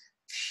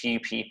 Few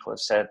people have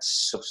said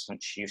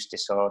substance use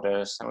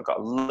disorders, and we've got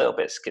a little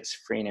bit of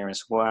schizophrenia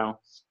as well.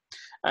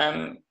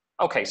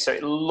 Okay, so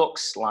it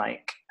looks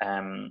like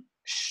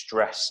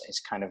stress is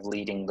kind of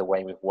leading the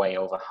way with way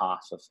over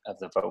half of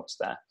the votes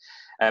there.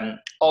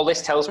 All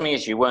this tells me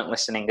is you weren't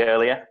listening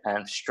earlier.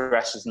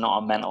 Stress is not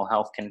a mental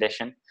health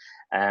condition.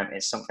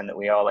 It's something that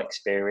we all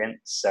experience.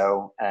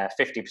 So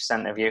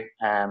 50% of you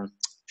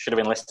should have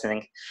been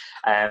listening.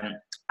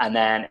 And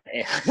then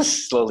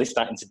it's slowly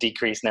starting to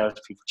decrease now as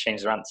people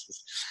change their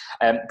answers.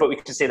 But we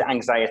can see that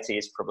anxiety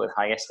is probably the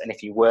highest. And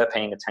if you were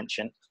paying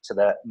attention to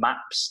the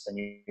maps, then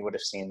you would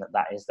have seen that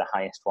that is the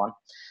highest one.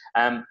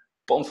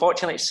 But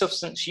unfortunately,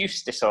 substance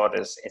use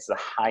disorders is the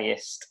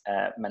highest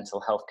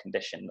mental health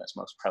condition that's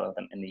most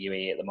prevalent in the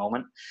UAE at the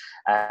moment.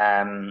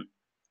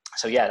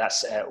 So yeah,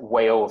 that's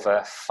way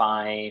over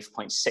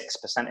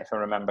 5.6%, if I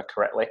remember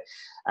correctly.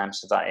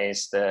 So that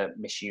is the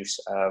misuse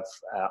of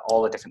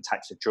all the different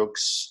types of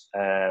drugs,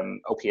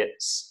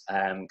 opiates,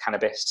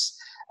 cannabis.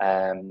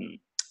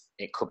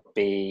 It could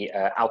be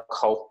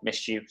alcohol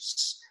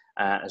misuse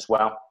as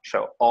well.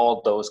 So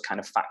all those kind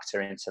of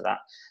factor into that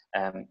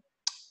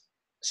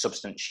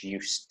substance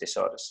use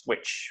disorders,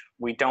 which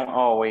we don't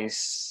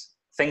always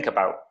think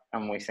about.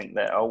 And we think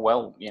that, oh,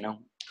 well, you know,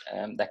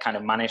 they're kind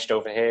of managed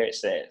over here,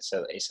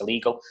 it's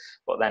illegal,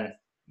 but then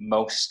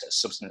most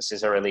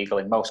substances are illegal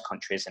in most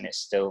countries, and it's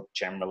still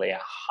generally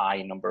a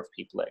high number of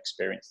people that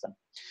experience them.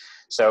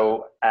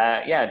 So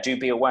yeah, do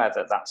be aware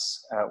that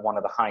that's one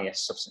of the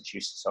highest substance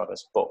use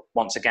disorders. But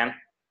once again,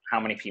 how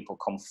many people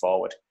come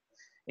forward?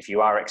 If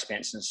you are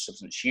experiencing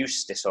substance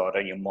use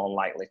disorder, you're more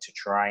likely to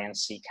try and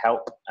seek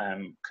help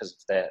because of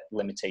the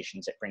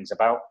limitations it brings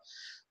about.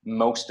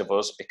 Most of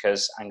us,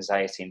 because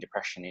anxiety and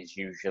depression is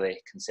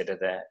usually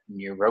considered a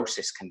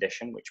neurosis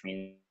condition, which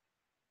means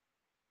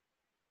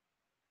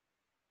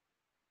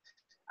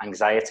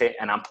anxiety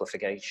and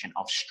amplification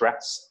of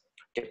stress,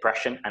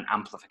 depression and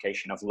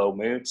amplification of low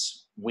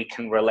moods, we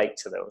can relate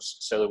to those.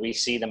 So we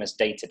see them as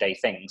day-to-day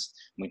things,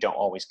 and we don't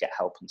always get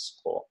help and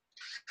support.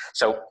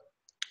 So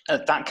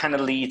that kind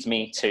of leads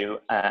me to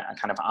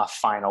kind of our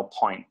final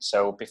point.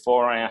 So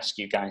before I ask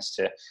you guys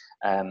to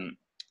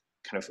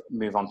kind of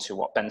move on to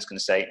what Ben's going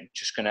to say, I'm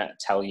just going to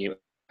tell you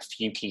a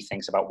few key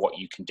things about what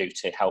you can do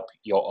to help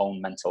your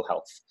own mental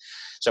health.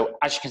 So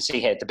as you can see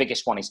here, the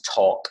biggest one is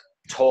talk.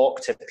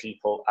 Talk to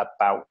people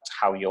about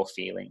how you're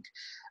feeling.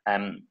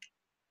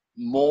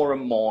 More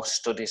and more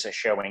studies are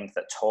showing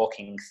that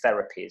talking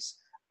therapies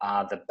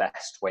are the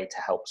best way to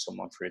help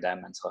someone through their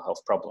mental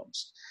health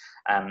problems.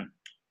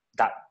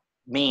 That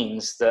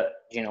means that,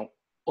 you know,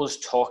 us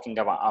talking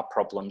about our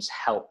problems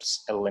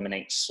helps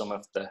eliminate some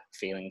of the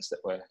feelings that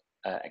we're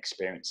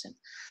experiencing.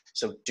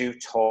 So do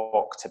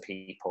talk to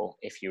people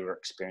if you're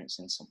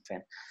experiencing something.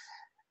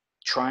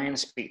 Try and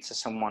speak to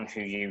someone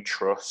who you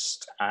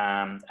trust,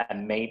 and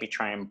maybe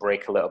try and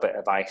break a little bit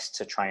of ice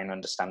to try and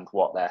understand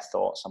what their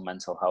thoughts on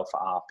mental health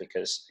are.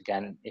 Because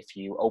again, if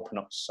you open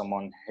up to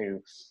someone who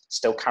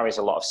still carries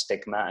a lot of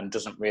stigma and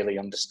doesn't really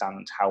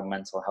understand how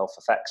mental health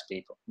affects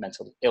people,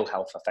 mental ill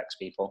health affects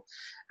people,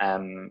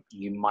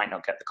 you might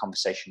not get the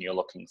conversation you're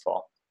looking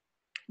for.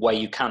 Where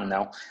you can,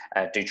 though,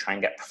 do try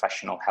and get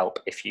professional help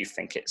if you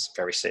think it's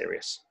very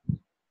serious.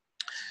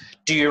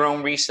 Do your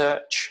own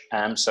research.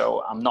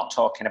 So I'm not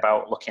talking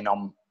about looking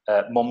on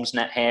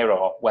Mumsnet here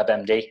or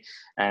WebMD,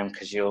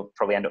 because you'll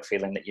probably end up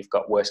feeling that you've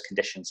got worse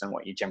conditions than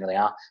what you generally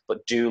are.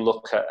 But do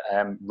look at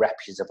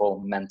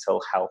reputable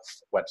mental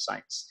health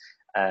websites.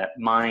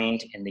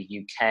 Mind in the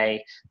UK,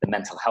 the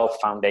Mental Health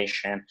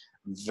Foundation,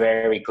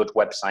 very good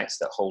websites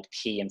that hold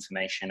key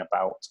information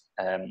about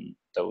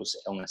those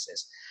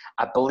illnesses.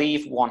 I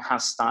believe one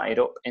has started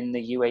up in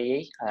the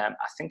UAE. I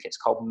think it's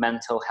called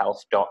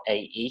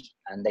mentalhealth.ae,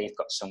 and they've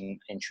got some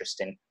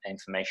interesting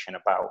information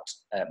about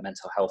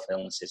mental health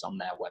illnesses on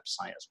their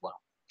website as well.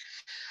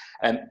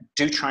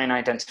 Do try and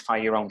identify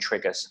your own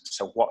triggers.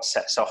 So what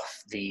sets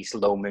off these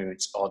low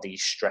moods or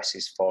these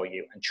stresses for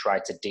you, and try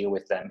to deal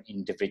with them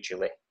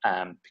individually,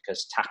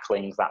 because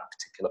tackling that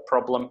particular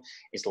problem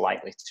is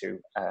likely to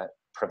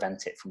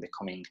prevent it from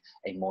becoming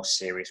a more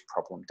serious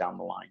problem down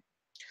the line.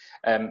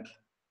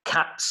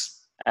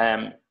 Cats,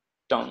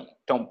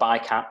 don't buy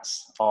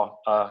cats or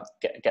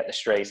get the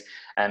strays.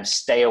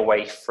 Stay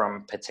away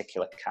from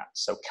particular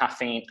cats. So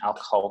caffeine,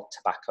 alcohol,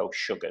 tobacco,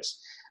 sugars.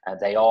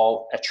 They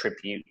all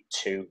attribute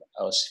to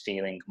us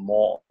feeling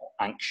more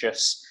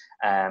anxious,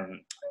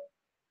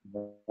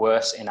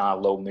 worse in our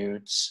low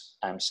moods.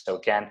 So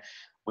again,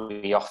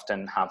 we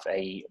often have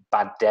a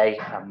bad day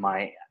and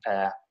might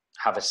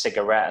have a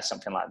cigarette or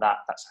something like that.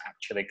 That's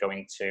actually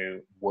going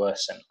to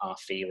worsen our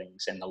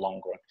feelings in the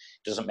long run.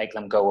 It doesn't make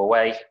them go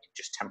away, it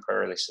just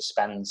temporarily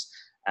suspends.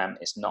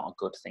 It's not a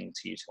good thing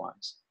to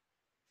utilize.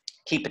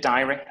 Keep a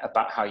diary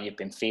about how you've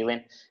been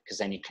feeling, because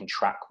then you can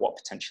track what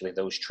potentially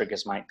those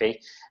triggers might be.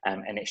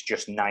 And it's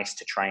just nice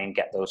to try and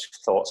get those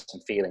thoughts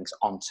and feelings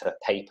onto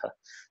paper.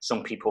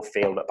 Some people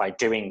feel that by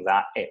doing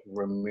that, it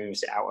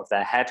removes it out of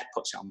their head,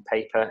 puts it on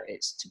paper.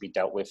 It's to be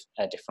dealt with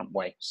a different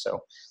way. So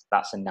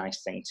that's a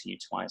nice thing to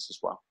utilize as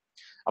well.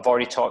 I've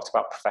already talked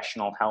about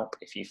professional help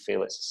if you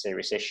feel it's a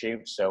serious issue.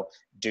 So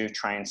do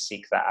try and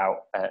seek that out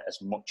as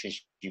much as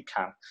you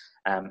can.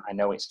 I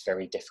know it's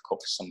very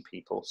difficult for some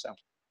people. So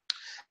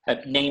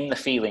name the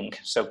feeling.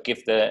 So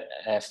give the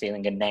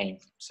feeling a name.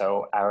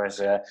 So I was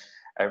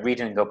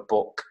reading a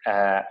book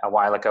a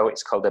while ago.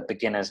 It's called A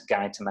Beginner's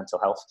Guide to Mental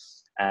Health.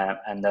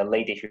 And the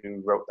lady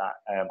who wrote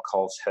that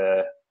calls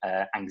her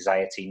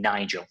anxiety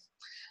Nigel.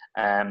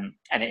 And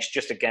it's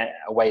just, again,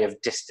 a way of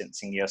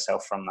distancing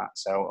yourself from that.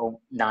 So,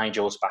 oh,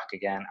 Nigel's back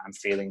again. I'm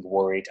feeling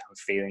worried. I'm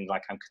feeling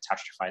like I'm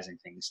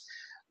catastrophizing things.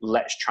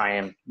 Let's try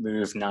and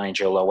move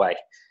Nigel away.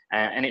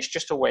 And it's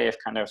just a way of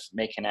kind of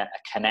making a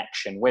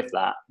connection with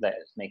that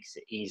makes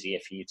it easier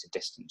for you to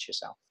distance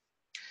yourself.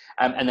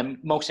 And then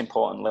most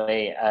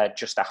importantly,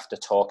 just after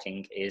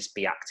talking, is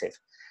be active.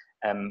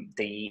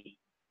 The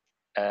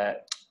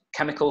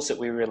chemicals that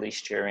we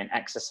release during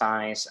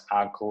exercise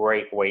are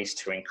great ways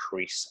to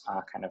increase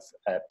our kind of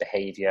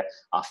behavior,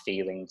 our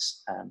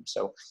feelings.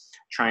 So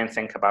try and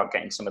think about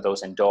getting some of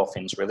those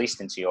endorphins released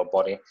into your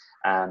body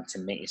to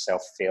make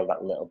yourself feel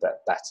that little bit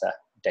better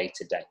day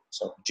to day.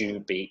 So do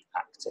be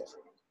active.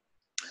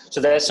 So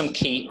there's some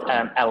key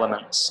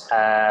elements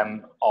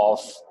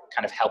of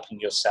kind of helping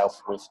yourself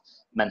with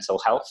mental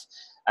health.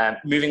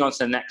 Moving on to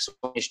the next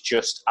one is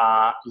just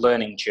our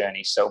learning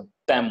journey. So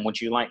Ben, would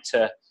you like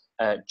to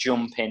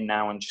jump in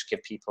now and just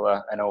give people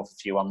an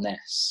overview on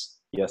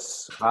this?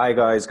 Yes. Hi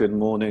guys. Good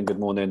morning. Good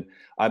morning.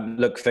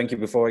 Look, thank you.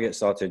 Before I get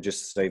started,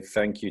 just say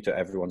thank you to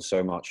everyone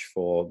so much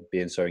for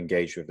being so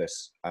engaged with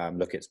this.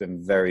 Look, it's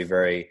been very,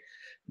 very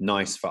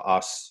nice for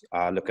us,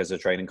 look, as a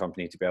training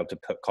company, to be able to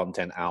put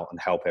content out and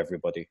help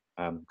everybody,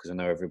 because I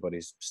know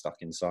everybody's stuck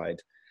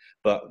inside.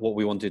 But what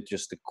we wanted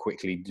just to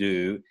quickly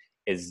do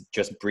is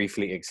just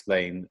briefly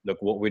explain, look,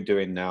 what we're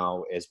doing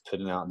now is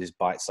putting out this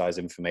bite-sized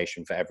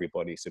information for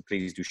everybody. So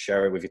please do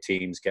share it with your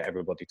teams, get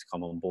everybody to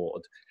come on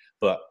board.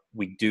 But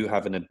we do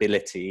have an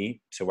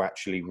ability to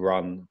actually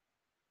run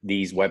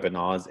these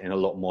webinars in a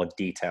lot more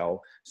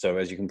detail. So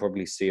as you can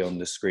probably see on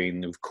the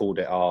screen, we've called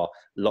it our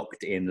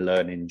locked in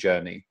learning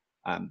journey.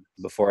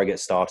 Before I get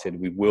started,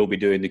 we will be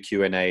doing the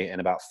Q&A in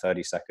about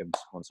 30 seconds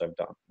once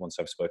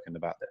I've spoken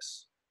about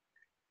this.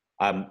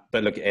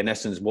 But look, in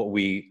essence, what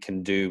we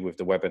can do with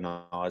the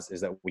webinars is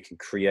that we can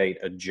create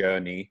a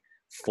journey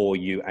for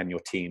you and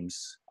your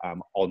teams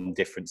on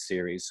different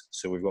series.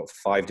 So we've got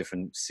 5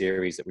 different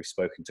series that we've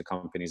spoken to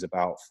companies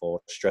about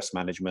for stress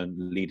management,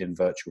 leading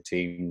virtual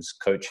teams,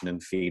 coaching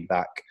and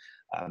feedback,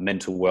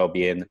 mental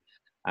well-being,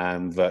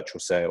 and virtual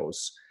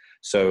sales.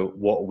 So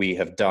what we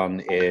have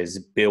done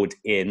is build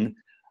in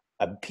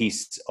a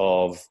piece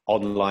of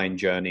online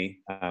journey,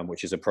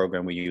 which is a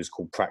program we use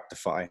called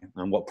Practify.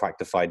 And what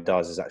Practify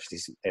does is actually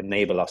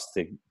enable us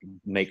to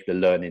make the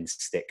learning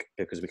stick,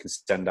 because we can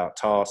send out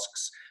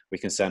tasks, we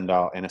can send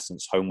out, in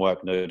essence,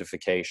 homework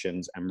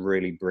notifications, and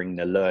really bring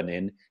the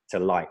learning to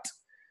light.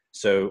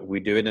 So we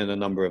do it in a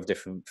number of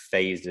different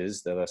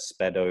phases that are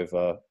sped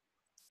over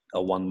a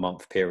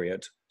 1-month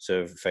period.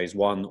 So phase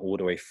 1 all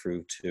the way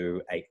through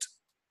to 8.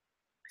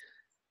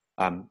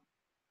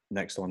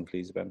 Next one,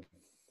 please, Ben.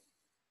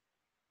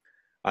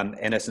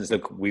 In essence,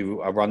 look, we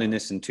are running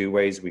this in 2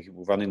 ways. We're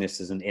running this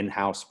as an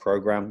in-house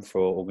program for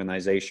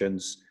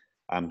organizations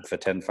for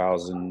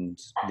 10,000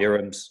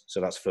 dirhams. So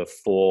that's for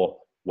 4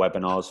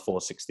 webinars, 4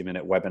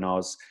 60-minute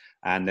webinars.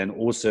 And then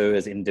also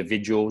as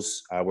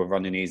individuals, we're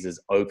running these as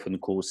open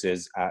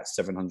courses at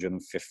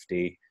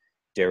 750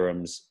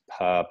 dirhams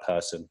per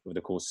person, with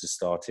the courses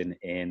starting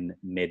in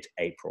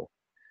mid-April.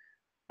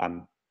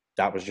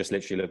 That was just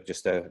literally, look,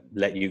 just to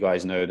let you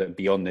guys know that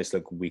beyond this,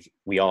 look,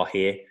 we are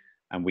here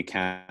and we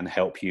can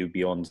help you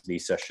beyond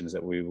these sessions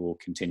that we will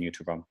continue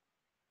to run.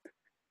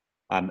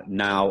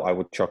 Now I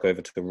will chuck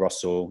over to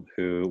Russell,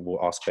 who will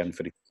ask Ben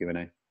for the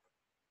Q&A.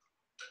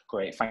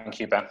 Great, thank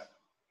you, Ben.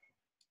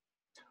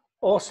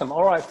 Awesome.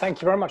 All right. Thank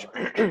you very much.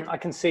 I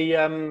can see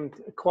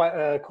quite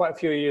a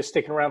few of you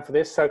sticking around for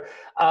this. So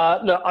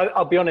look,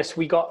 I'll be honest,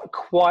 we got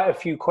quite a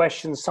few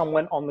questions. Some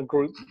went on the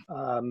group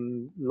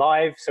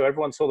live, so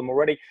everyone saw them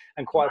already,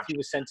 and quite a few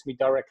were sent to me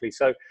directly.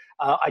 So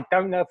I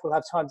don't know if we'll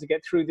have time to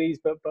get through these,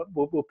 but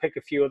we'll pick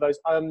a few of those.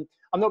 I'm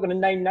not going to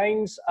name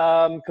names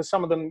because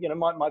some of them, you know,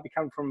 might be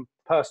coming from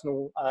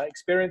personal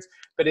experience.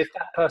 But if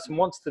that person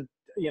wants to,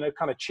 you know,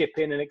 kind of chip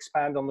in and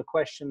expand on the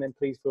question, then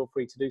please feel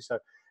free to do so.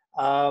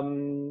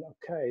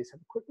 Okay, let's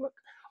have a quick look.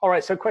 All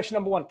right, so question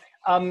number one.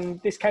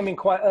 This came in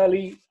quite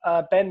early,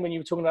 Ben, when you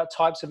were talking about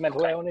types of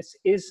mental illness.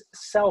 Is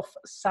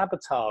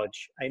self-sabotage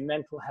a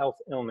mental health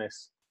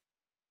illness?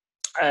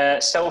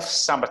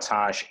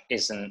 Self-sabotage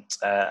isn't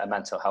a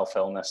mental health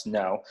illness,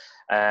 no.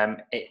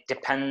 It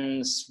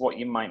depends what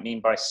you might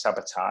mean by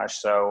sabotage.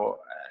 So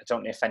I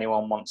don't know if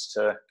anyone wants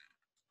to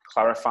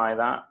clarify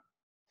that.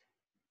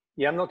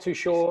 Yeah, I'm not too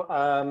sure,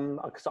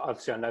 because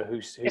obviously I know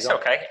who's it's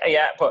okay,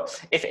 yeah,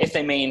 but if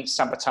they mean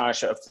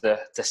sabotage of the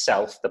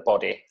self, the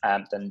body,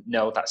 then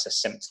no, that's a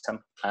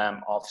symptom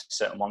of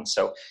certain ones.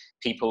 So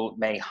people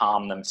may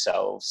harm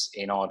themselves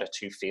in order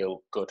to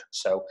feel good.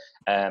 So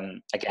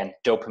again,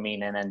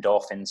 dopamine and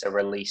endorphins are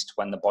released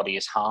when the body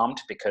is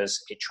harmed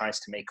because it tries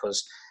to make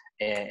us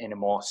in a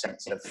more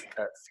sense of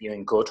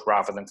feeling good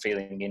rather than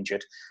feeling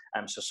injured.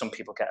 So some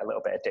people get a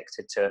little bit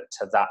addicted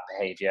to that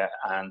behavior,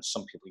 and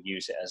some people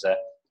use it as a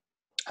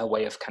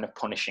way of kind of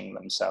punishing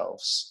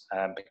themselves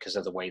because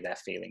of the way they're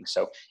feeling.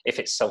 So if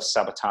it's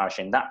self-sabotage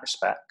in that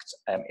respect,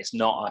 it's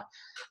not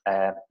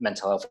a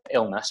mental health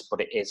illness, but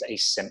it is a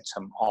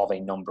symptom of a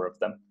number of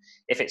them.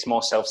 If it's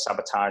more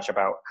self-sabotage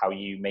about how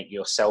you make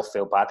yourself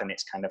feel bad and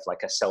it's kind of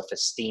like a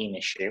self-esteem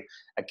issue,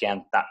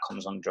 again, that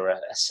comes under a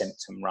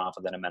symptom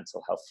rather than a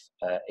mental health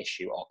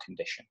issue or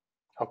condition.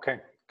 Okay,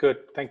 good,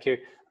 thank you.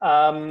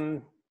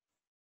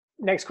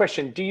 Next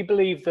question. Do you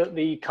believe that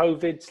the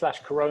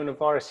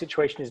COVID/coronavirus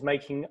situation is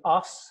making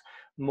us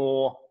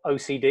more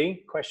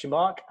OCD? Question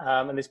mark.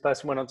 And this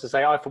person went on to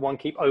say, I, for one,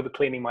 keep over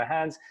cleaning my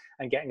hands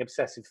and getting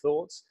obsessive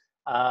thoughts.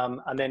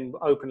 And then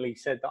openly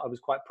said that I was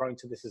quite prone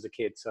to this as a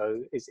kid.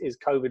 So is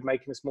COVID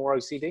making us more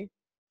OCD?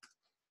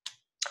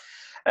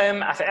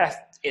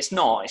 It's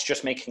not. It's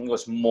just making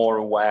us more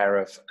aware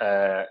of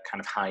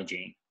kind of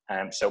hygiene.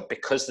 So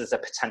because there's a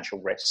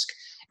potential risk,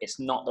 it's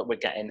not that we're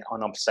getting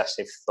an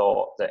obsessive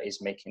thought that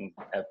is making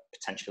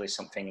potentially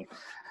something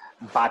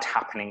bad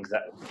happening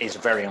that is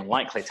very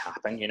unlikely to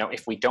happen. You know,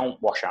 if we don't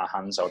wash our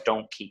hands or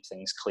don't keep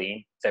things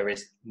clean, there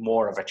is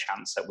more of a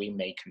chance that we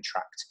may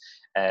contract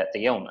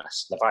the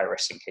illness, the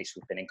virus, in case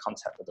we've been in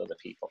contact with other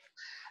people.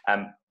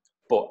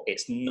 But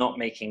it's not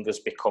making us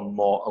become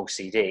more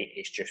OCD.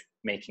 It's just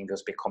making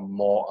us become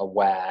more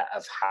aware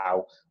of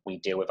how we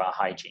deal with our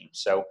hygiene.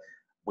 So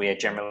we're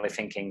generally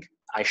thinking,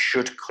 I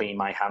should clean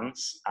my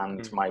hands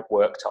and my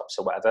worktops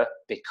or whatever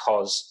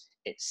because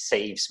it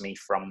saves me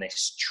from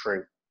this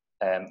true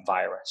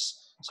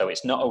virus. So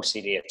it's not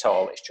OCD at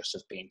all. It's just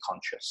us being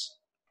conscious.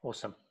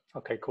 Awesome.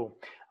 Okay, cool.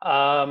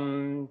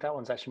 That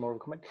one's actually more of a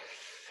comment.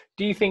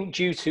 Do you think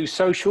due to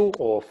social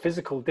or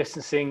physical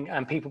distancing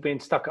and people being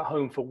stuck at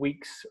home for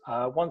weeks,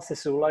 once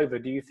this is all over,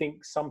 do you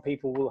think some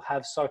people will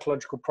have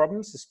psychological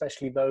problems,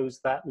 especially those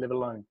that live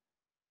alone?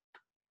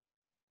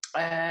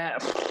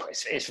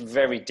 It's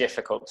very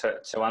difficult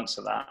to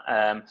answer that.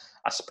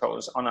 I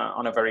suppose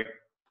on a very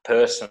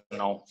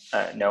personal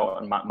note,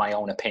 and my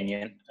own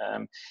opinion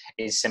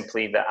is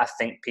simply that I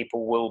think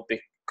people will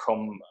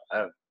become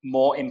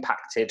more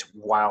impacted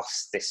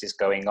whilst this is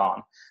going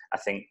on. I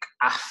think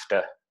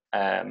after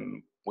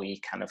we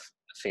kind of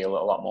feel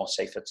a lot more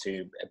safer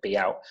to be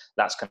out,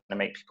 that's going to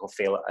make people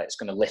feel, it's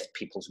going to lift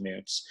people's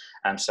moods.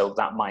 So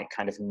that might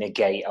kind of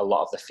negate a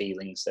lot of the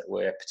feelings that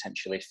we're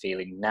potentially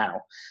feeling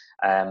now.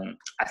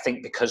 I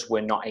think because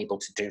we're not able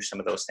to do some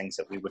of those things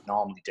that we would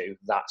normally do,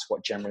 that's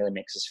what generally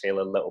makes us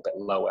feel a little bit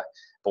lower.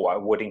 But what I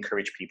would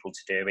encourage people to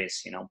do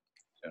is, you know,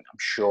 I'm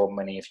sure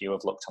many of you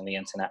have looked on the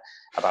internet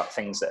about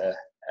things that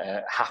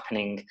are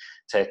happening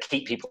to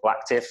keep people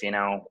active, you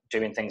know,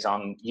 doing things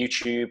on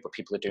YouTube, but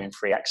people are doing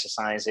free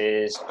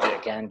exercises,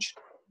 again,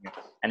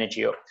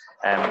 energy up.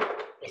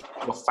 If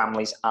your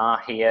families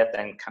are here,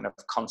 then kind of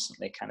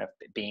constantly kind of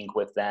being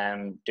with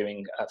them,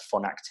 doing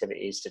fun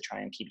activities to try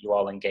and keep you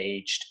all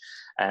engaged,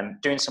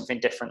 doing something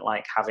different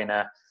like having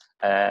a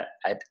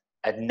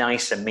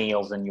nicer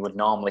meal than you would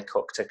normally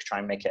cook to try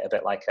and make it a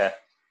bit like a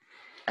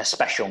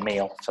special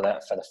meal for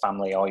the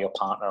family or your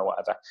partner or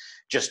whatever.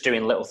 Just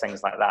doing little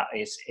things like that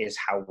is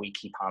how we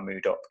keep our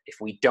mood up.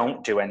 If we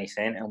don't do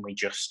anything and we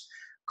just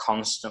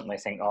constantly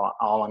think, oh,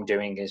 all I'm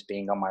doing is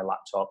being on my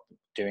laptop,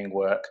 doing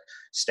work,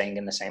 staying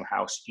in the same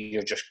house,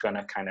 you're just going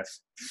to kind of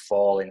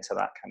fall into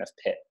that kind of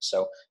pit.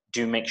 So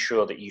do make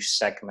sure that you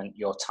segment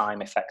your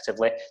time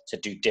effectively to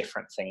do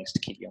different things to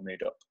keep your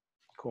mood up.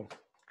 Cool.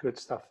 Good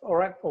stuff. All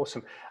right,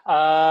 awesome.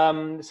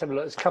 Let's have a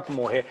look. There's a couple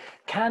more here.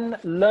 Can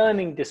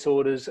learning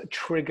disorders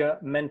trigger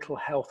mental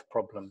health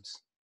problems?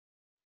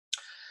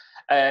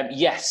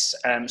 Yes.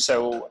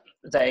 So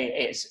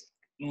it's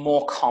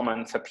more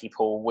common for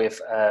people with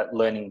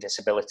learning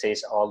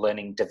disabilities or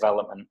learning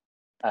development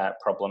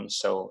problems.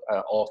 So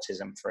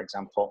autism, for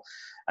example,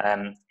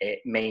 it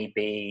may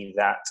be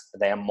that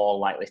they are more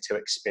likely to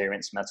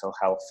experience mental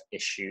health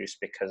issues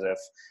because of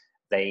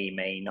they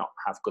may not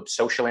have good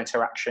social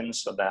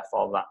interactions, so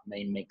therefore that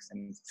may make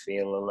them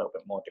feel a little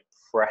bit more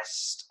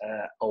depressed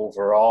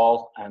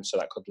overall, and so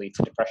that could lead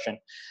to depression.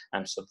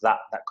 And so that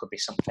could be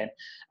something.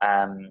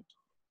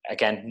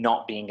 Again,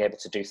 not being able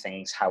to do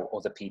things how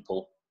other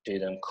people do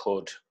them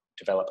could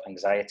develop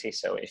anxiety.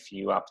 So if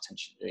you are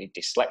potentially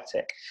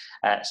dyslexics,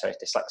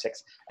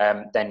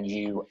 then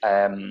you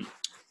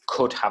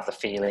could have the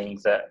feeling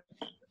that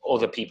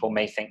other people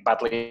may think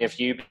badly of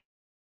you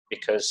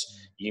because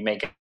you may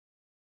get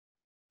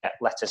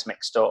letters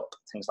mixed up,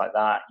 things like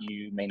that.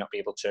 You may not be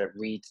able to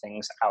read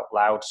things out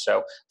loud,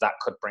 so that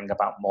could bring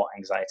about more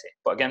anxiety.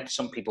 But again,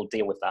 some people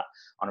deal with that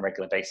on a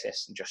regular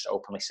basis and just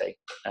openly say,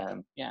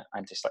 yeah,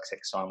 I'm dyslexic,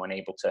 so I'm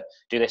unable to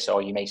do this,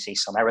 or you may see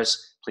some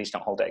errors, please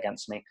don't hold it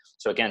against me.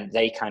 So again,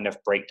 they kind of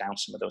break down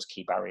some of those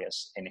key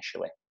barriers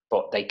initially,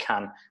 but they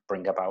can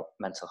bring about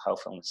mental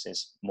health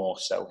illnesses more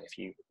so if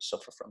you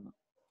suffer from them.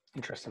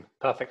 Interesting.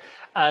 Perfect.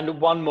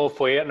 And one more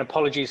for you, and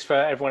apologies for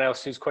everyone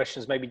else whose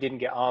questions maybe didn't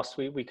get asked.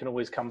 We can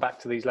always come back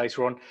to these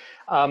later on.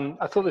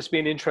 I thought this would be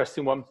an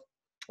interesting one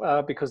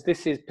because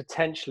this is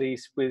potentially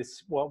with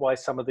why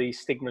some of the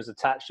stigmas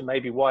attached and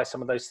maybe why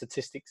some of those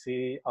statistics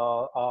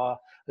are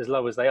as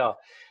low as they are.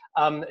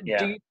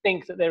 Do you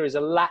think that there is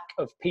a lack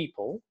of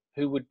people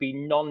who would be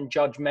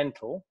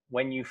non-judgmental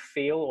when you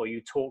feel or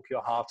you talk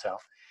your heart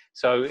out?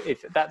 So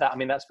if I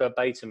mean, that's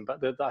verbatim, but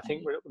I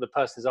think the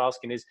person is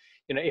asking is,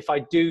 if I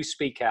do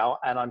speak out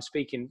and I'm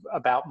speaking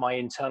about my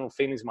internal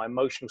feelings, my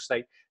emotional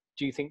state,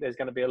 do you think there's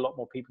going to be a lot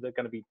more people that are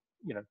going to be,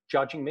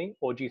 judging me?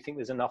 Or do you think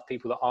there's enough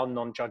people that are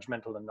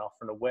non-judgmental enough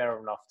and aware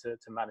enough to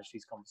manage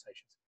these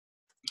conversations?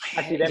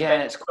 Actually, then,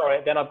 Ben,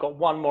 sorry, then I've got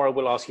one more I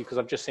will ask you because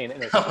I've just seen it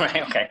in this. All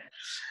right,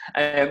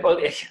 okay. Well,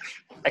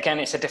 again,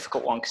 it's a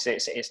difficult one because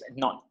it's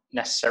not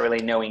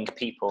necessarily knowing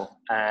people.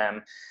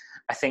 I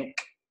think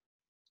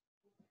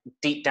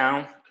deep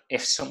down,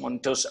 if someone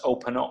does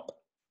open up,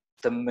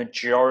 the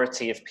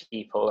majority of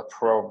people are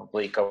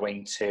probably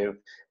going to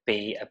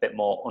be a bit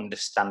more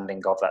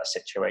understanding of that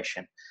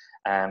situation.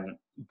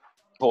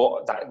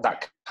 But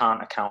that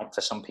can't account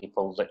for some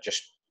people that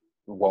just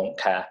won't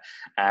care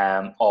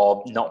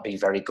or not be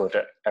very good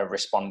at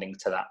responding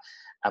to that.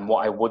 And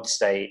what I would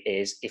say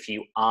is if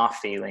you are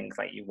feeling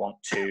that you want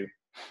to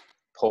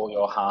pull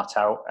your heart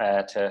out,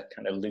 to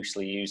kind of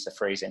loosely use the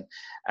phrasing,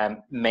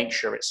 make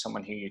sure it's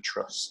someone who you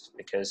trust,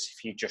 because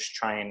if you just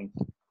try and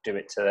do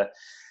it to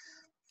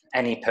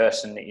any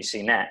person that you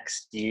see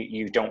next,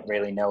 you don't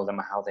really know them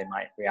or how they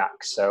might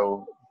react.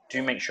 So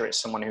do make sure it's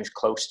someone who's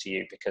close to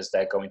you because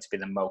they're going to be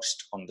the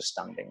most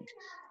understanding.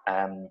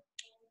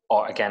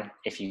 Or again,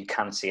 if you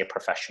can see a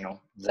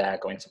professional, they're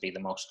going to be the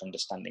most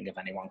understanding of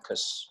anyone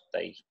because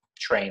they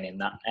train in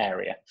that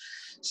area.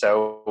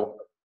 So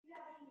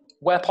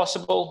where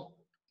possible,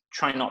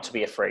 try not to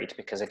be afraid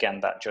because again,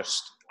 that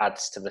just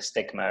adds to the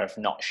stigma of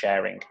not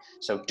sharing.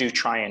 So do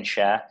try and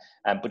share,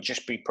 but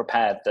just be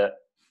prepared that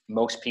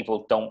most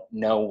people don't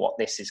know what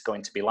this is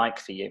going to be like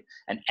for you,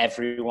 and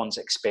everyone's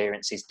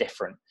experience is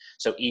different.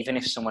 So even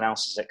if someone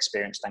else has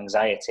experienced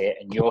anxiety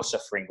and you're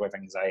suffering with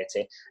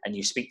anxiety and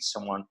you speak to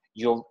someone,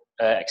 your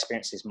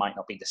experiences might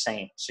not be the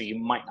same. So you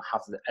might not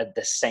have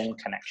the same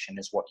connection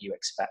as what you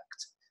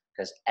expect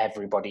because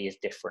everybody is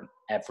different.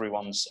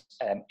 Everyone's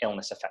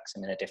illness affects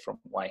them in a different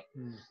way.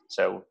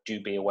 So do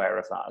be aware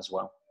of that as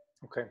well.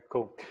 Okay,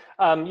 cool.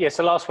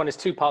 So last one is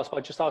two parts, but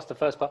I just asked the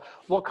first part.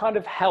 What kind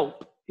of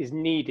help is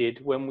needed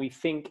when we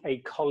think a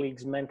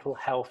colleague's mental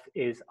health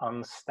is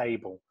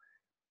unstable?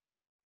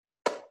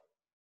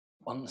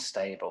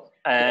 Unstable.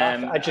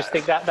 I just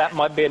think that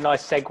might be a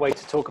nice segue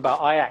to talk about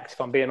IACT,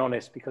 if I'm being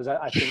honest, because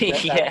I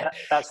think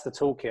that's the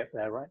toolkit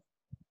there, right?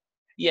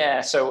 Yeah,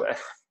 so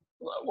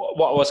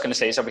what I was going to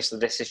say is obviously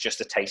this is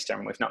just a taster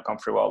and we've not gone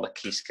through all the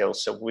key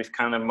skills. So we've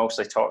kind of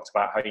mostly talked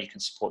about how you can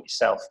support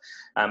yourself.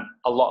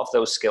 A lot of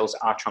those skills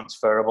are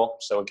transferable.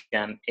 So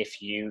again,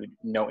 if you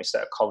notice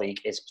that a colleague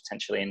is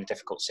potentially in a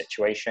difficult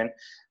situation,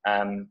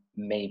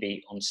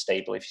 maybe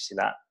unstable, if you see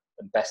that,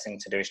 the best thing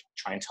to do is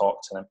try and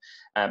talk to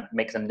them,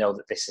 make them know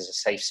that this is a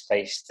safe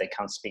space, they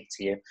can speak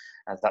to you.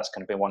 That's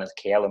going to be one of the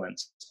key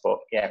elements. But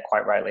yeah,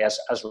 quite rightly, as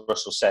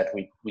Russell said,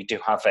 we do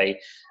have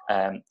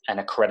an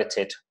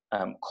accredited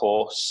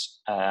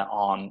course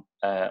on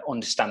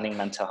understanding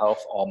mental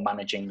health or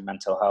managing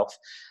mental health.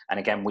 And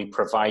again, we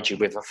provide you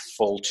with a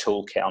full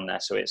toolkit on there.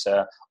 So it's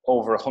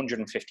over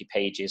 150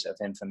 pages of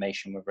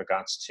information with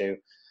regards to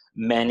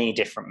many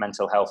different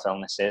mental health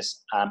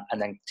illnesses, and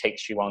then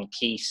takes you on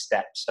key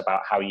steps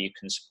about how you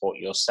can support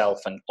yourself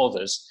and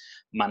others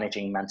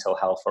managing mental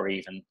health or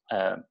even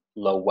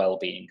low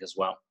well-being as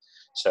well.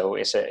 So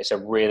it's a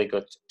really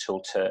good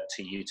tool to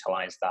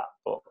utilize that.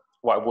 But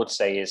what I would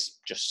say is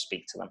just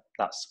speak to them.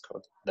 That's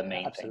the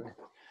main thing.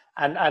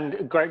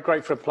 And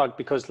great for a plug,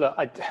 because look,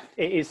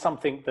 it is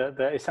something that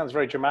it sounds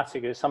very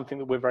dramatic. It's something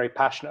that we're very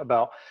passionate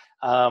about.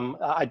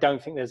 I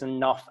don't think there's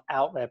enough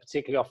out there,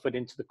 particularly offered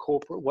into the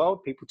corporate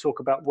world. People talk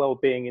about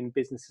well-being in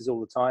businesses all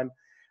the time.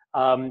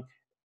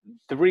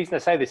 The reason I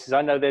say this is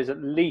I know there's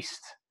at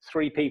least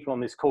 3 people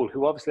on this call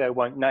who obviously I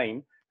won't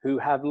name, who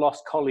have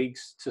lost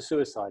colleagues to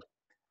suicide.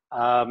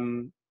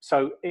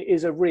 So it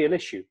is a real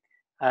issue.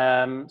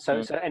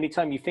 So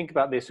anytime you think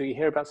about this or you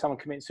hear about someone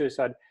committing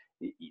suicide,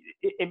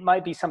 it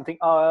might be something,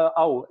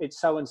 it's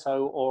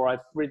so-and-so, or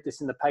I've read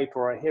this in the paper,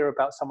 or I hear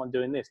about someone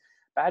doing this.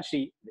 But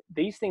actually,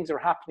 these things are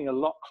happening a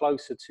lot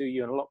closer to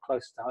you and a lot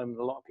closer to home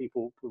than a lot of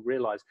people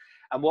realize.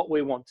 And what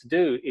we want to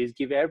do is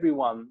give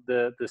everyone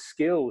the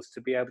skills to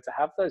be able to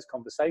have those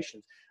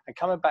conversations. And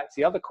coming back to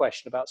the other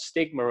question about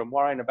stigma and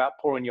worrying about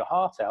pouring your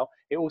heart out,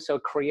 it also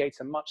creates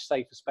a much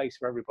safer space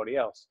for everybody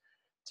else.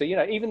 So, you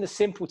know, even the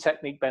simple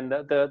technique, Ben,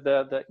 I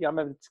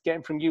remember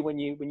getting from you when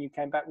you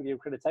came back with your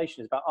accreditation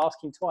is about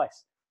asking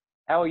twice.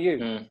 How are you?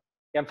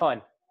 Yeah, I'm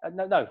fine.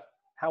 No.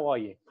 How are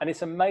you? And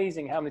it's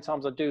amazing how many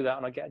times I do that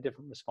and I get a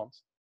different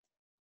response.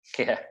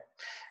 Yeah,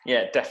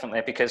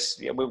 definitely. Because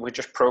we're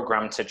just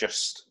programmed to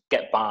just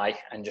get by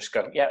and just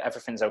go, yeah,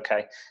 everything's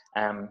okay.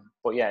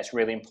 But yeah, it's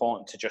really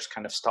important to just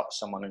kind of stop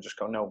someone and just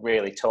go, no,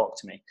 really talk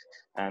to me.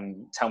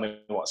 Tell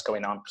me what's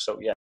going on. So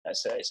yeah,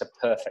 it's a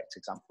perfect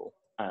example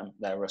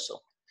there,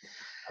 Russell.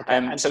 Okay.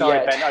 And so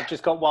sorry, Ben, I've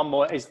just got one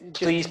more.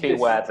 Please be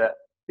aware that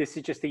this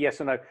is just a yes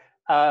or no.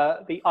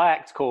 The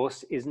IACT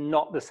course is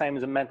not the same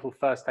as a mental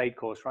first aid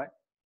course, right?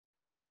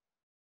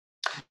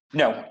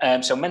 No.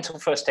 So mental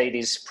first aid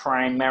is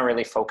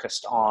primarily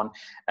focused on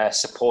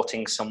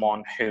supporting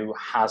someone who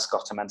has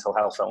got a mental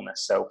health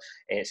illness. So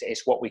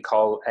it's what we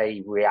call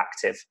a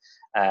reactive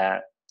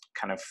kind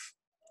of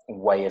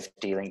way of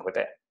dealing with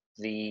it.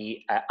 The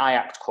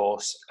IACT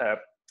course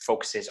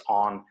focuses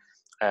on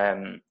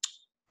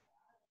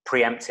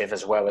preemptive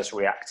as well as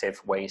reactive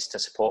ways to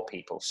support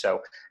people.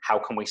 So how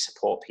can we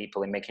support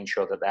people in making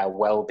sure that their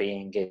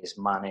well-being is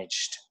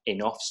managed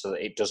enough so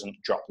that it doesn't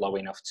drop low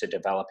enough to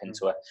develop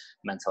into a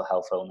mental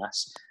health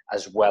illness,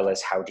 as well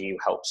as how do you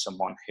help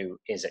someone who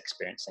is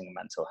experiencing a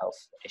mental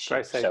health issue.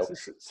 Right, so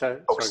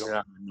focusing on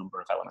a number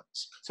of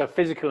elements. So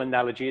physical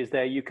analogy is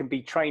there. You can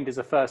be trained as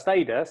a first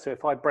aider. So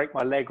if I break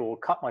my leg or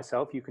cut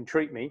myself, you can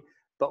treat me,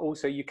 but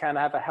also you can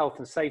have a health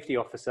and safety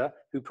officer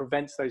who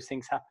prevents those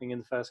things happening in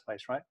the first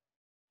place, right?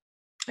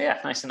 Yeah,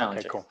 nice analogy.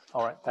 Okay, cool.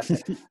 All right, that's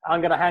it.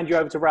 I'm going to hand you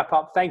over to wrap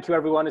up. Thank you,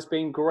 everyone. It's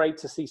been great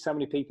to see so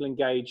many people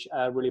engage.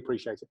 Really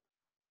appreciate it.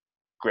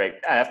 Great.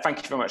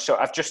 Thank you very much. So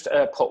I've just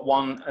put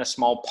a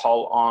small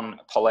poll on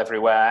Poll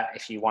Everywhere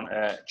if you want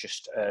to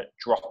just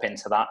drop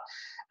into that,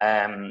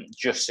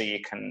 just so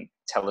you can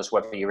tell us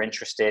whether you're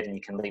interested and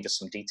you can leave us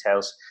some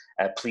details.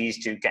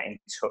 Please do get in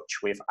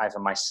touch with either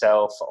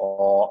myself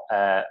or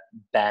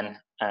Ben.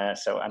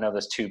 So I know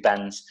there's two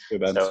Bens.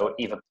 So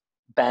either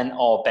Ben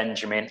or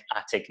Benjamin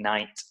at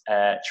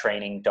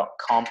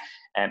IgniteTraining.com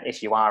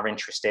if you are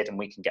interested, and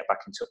we can get back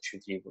in touch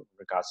with you with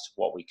regards to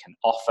what we can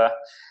offer.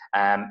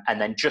 And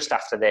then just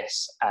after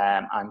this,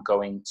 I'm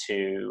going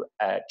to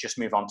just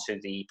move on to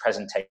the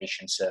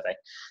presentation survey.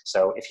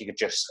 So if you could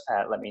just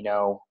let me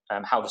know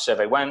how the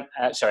survey went,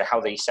 how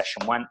the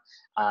session went,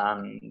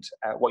 and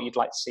what you'd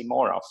like to see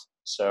more of.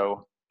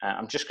 So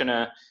I'm just going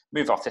to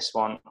move off this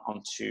one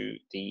onto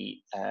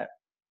the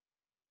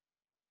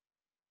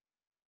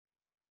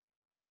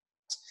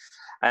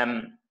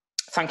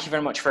thank you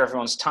very much for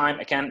everyone's time.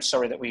 Again,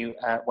 sorry that we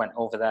went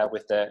over there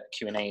with the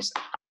Q&As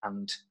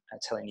and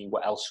telling you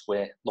what else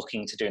we're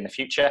looking to do in the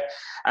future.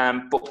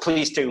 But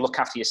please do look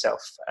after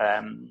yourself.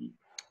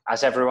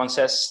 As everyone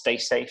says, stay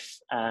safe,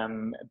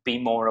 be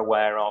more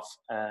aware of,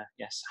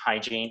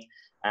 hygiene.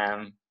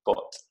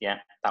 But yeah,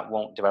 that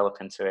won't develop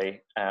into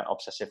a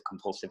obsessive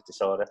compulsive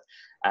disorder.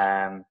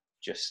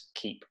 Just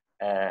keep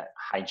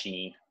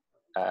hygiene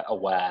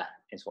aware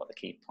is what the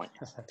key point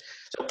is.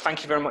 So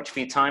thank you very much for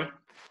your time.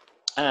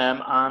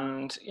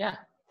 And yeah,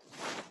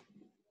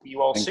 see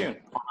you all soon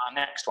on our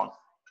next one.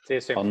 See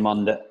you soon. On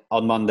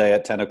Monday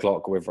at 10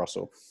 o'clock with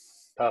Russell.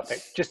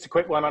 Perfect. Just a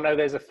quick one. I know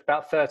there's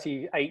about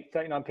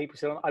 39 people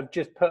still on. I've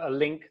just put a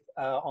link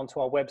onto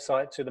our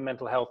website to the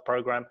mental health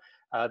program.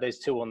 There's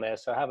 2 on there.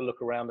 So have a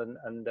look around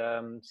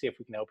and see if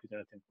we can help you do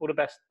anything. All the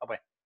best. Bye-bye.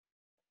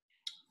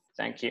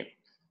 Thank you.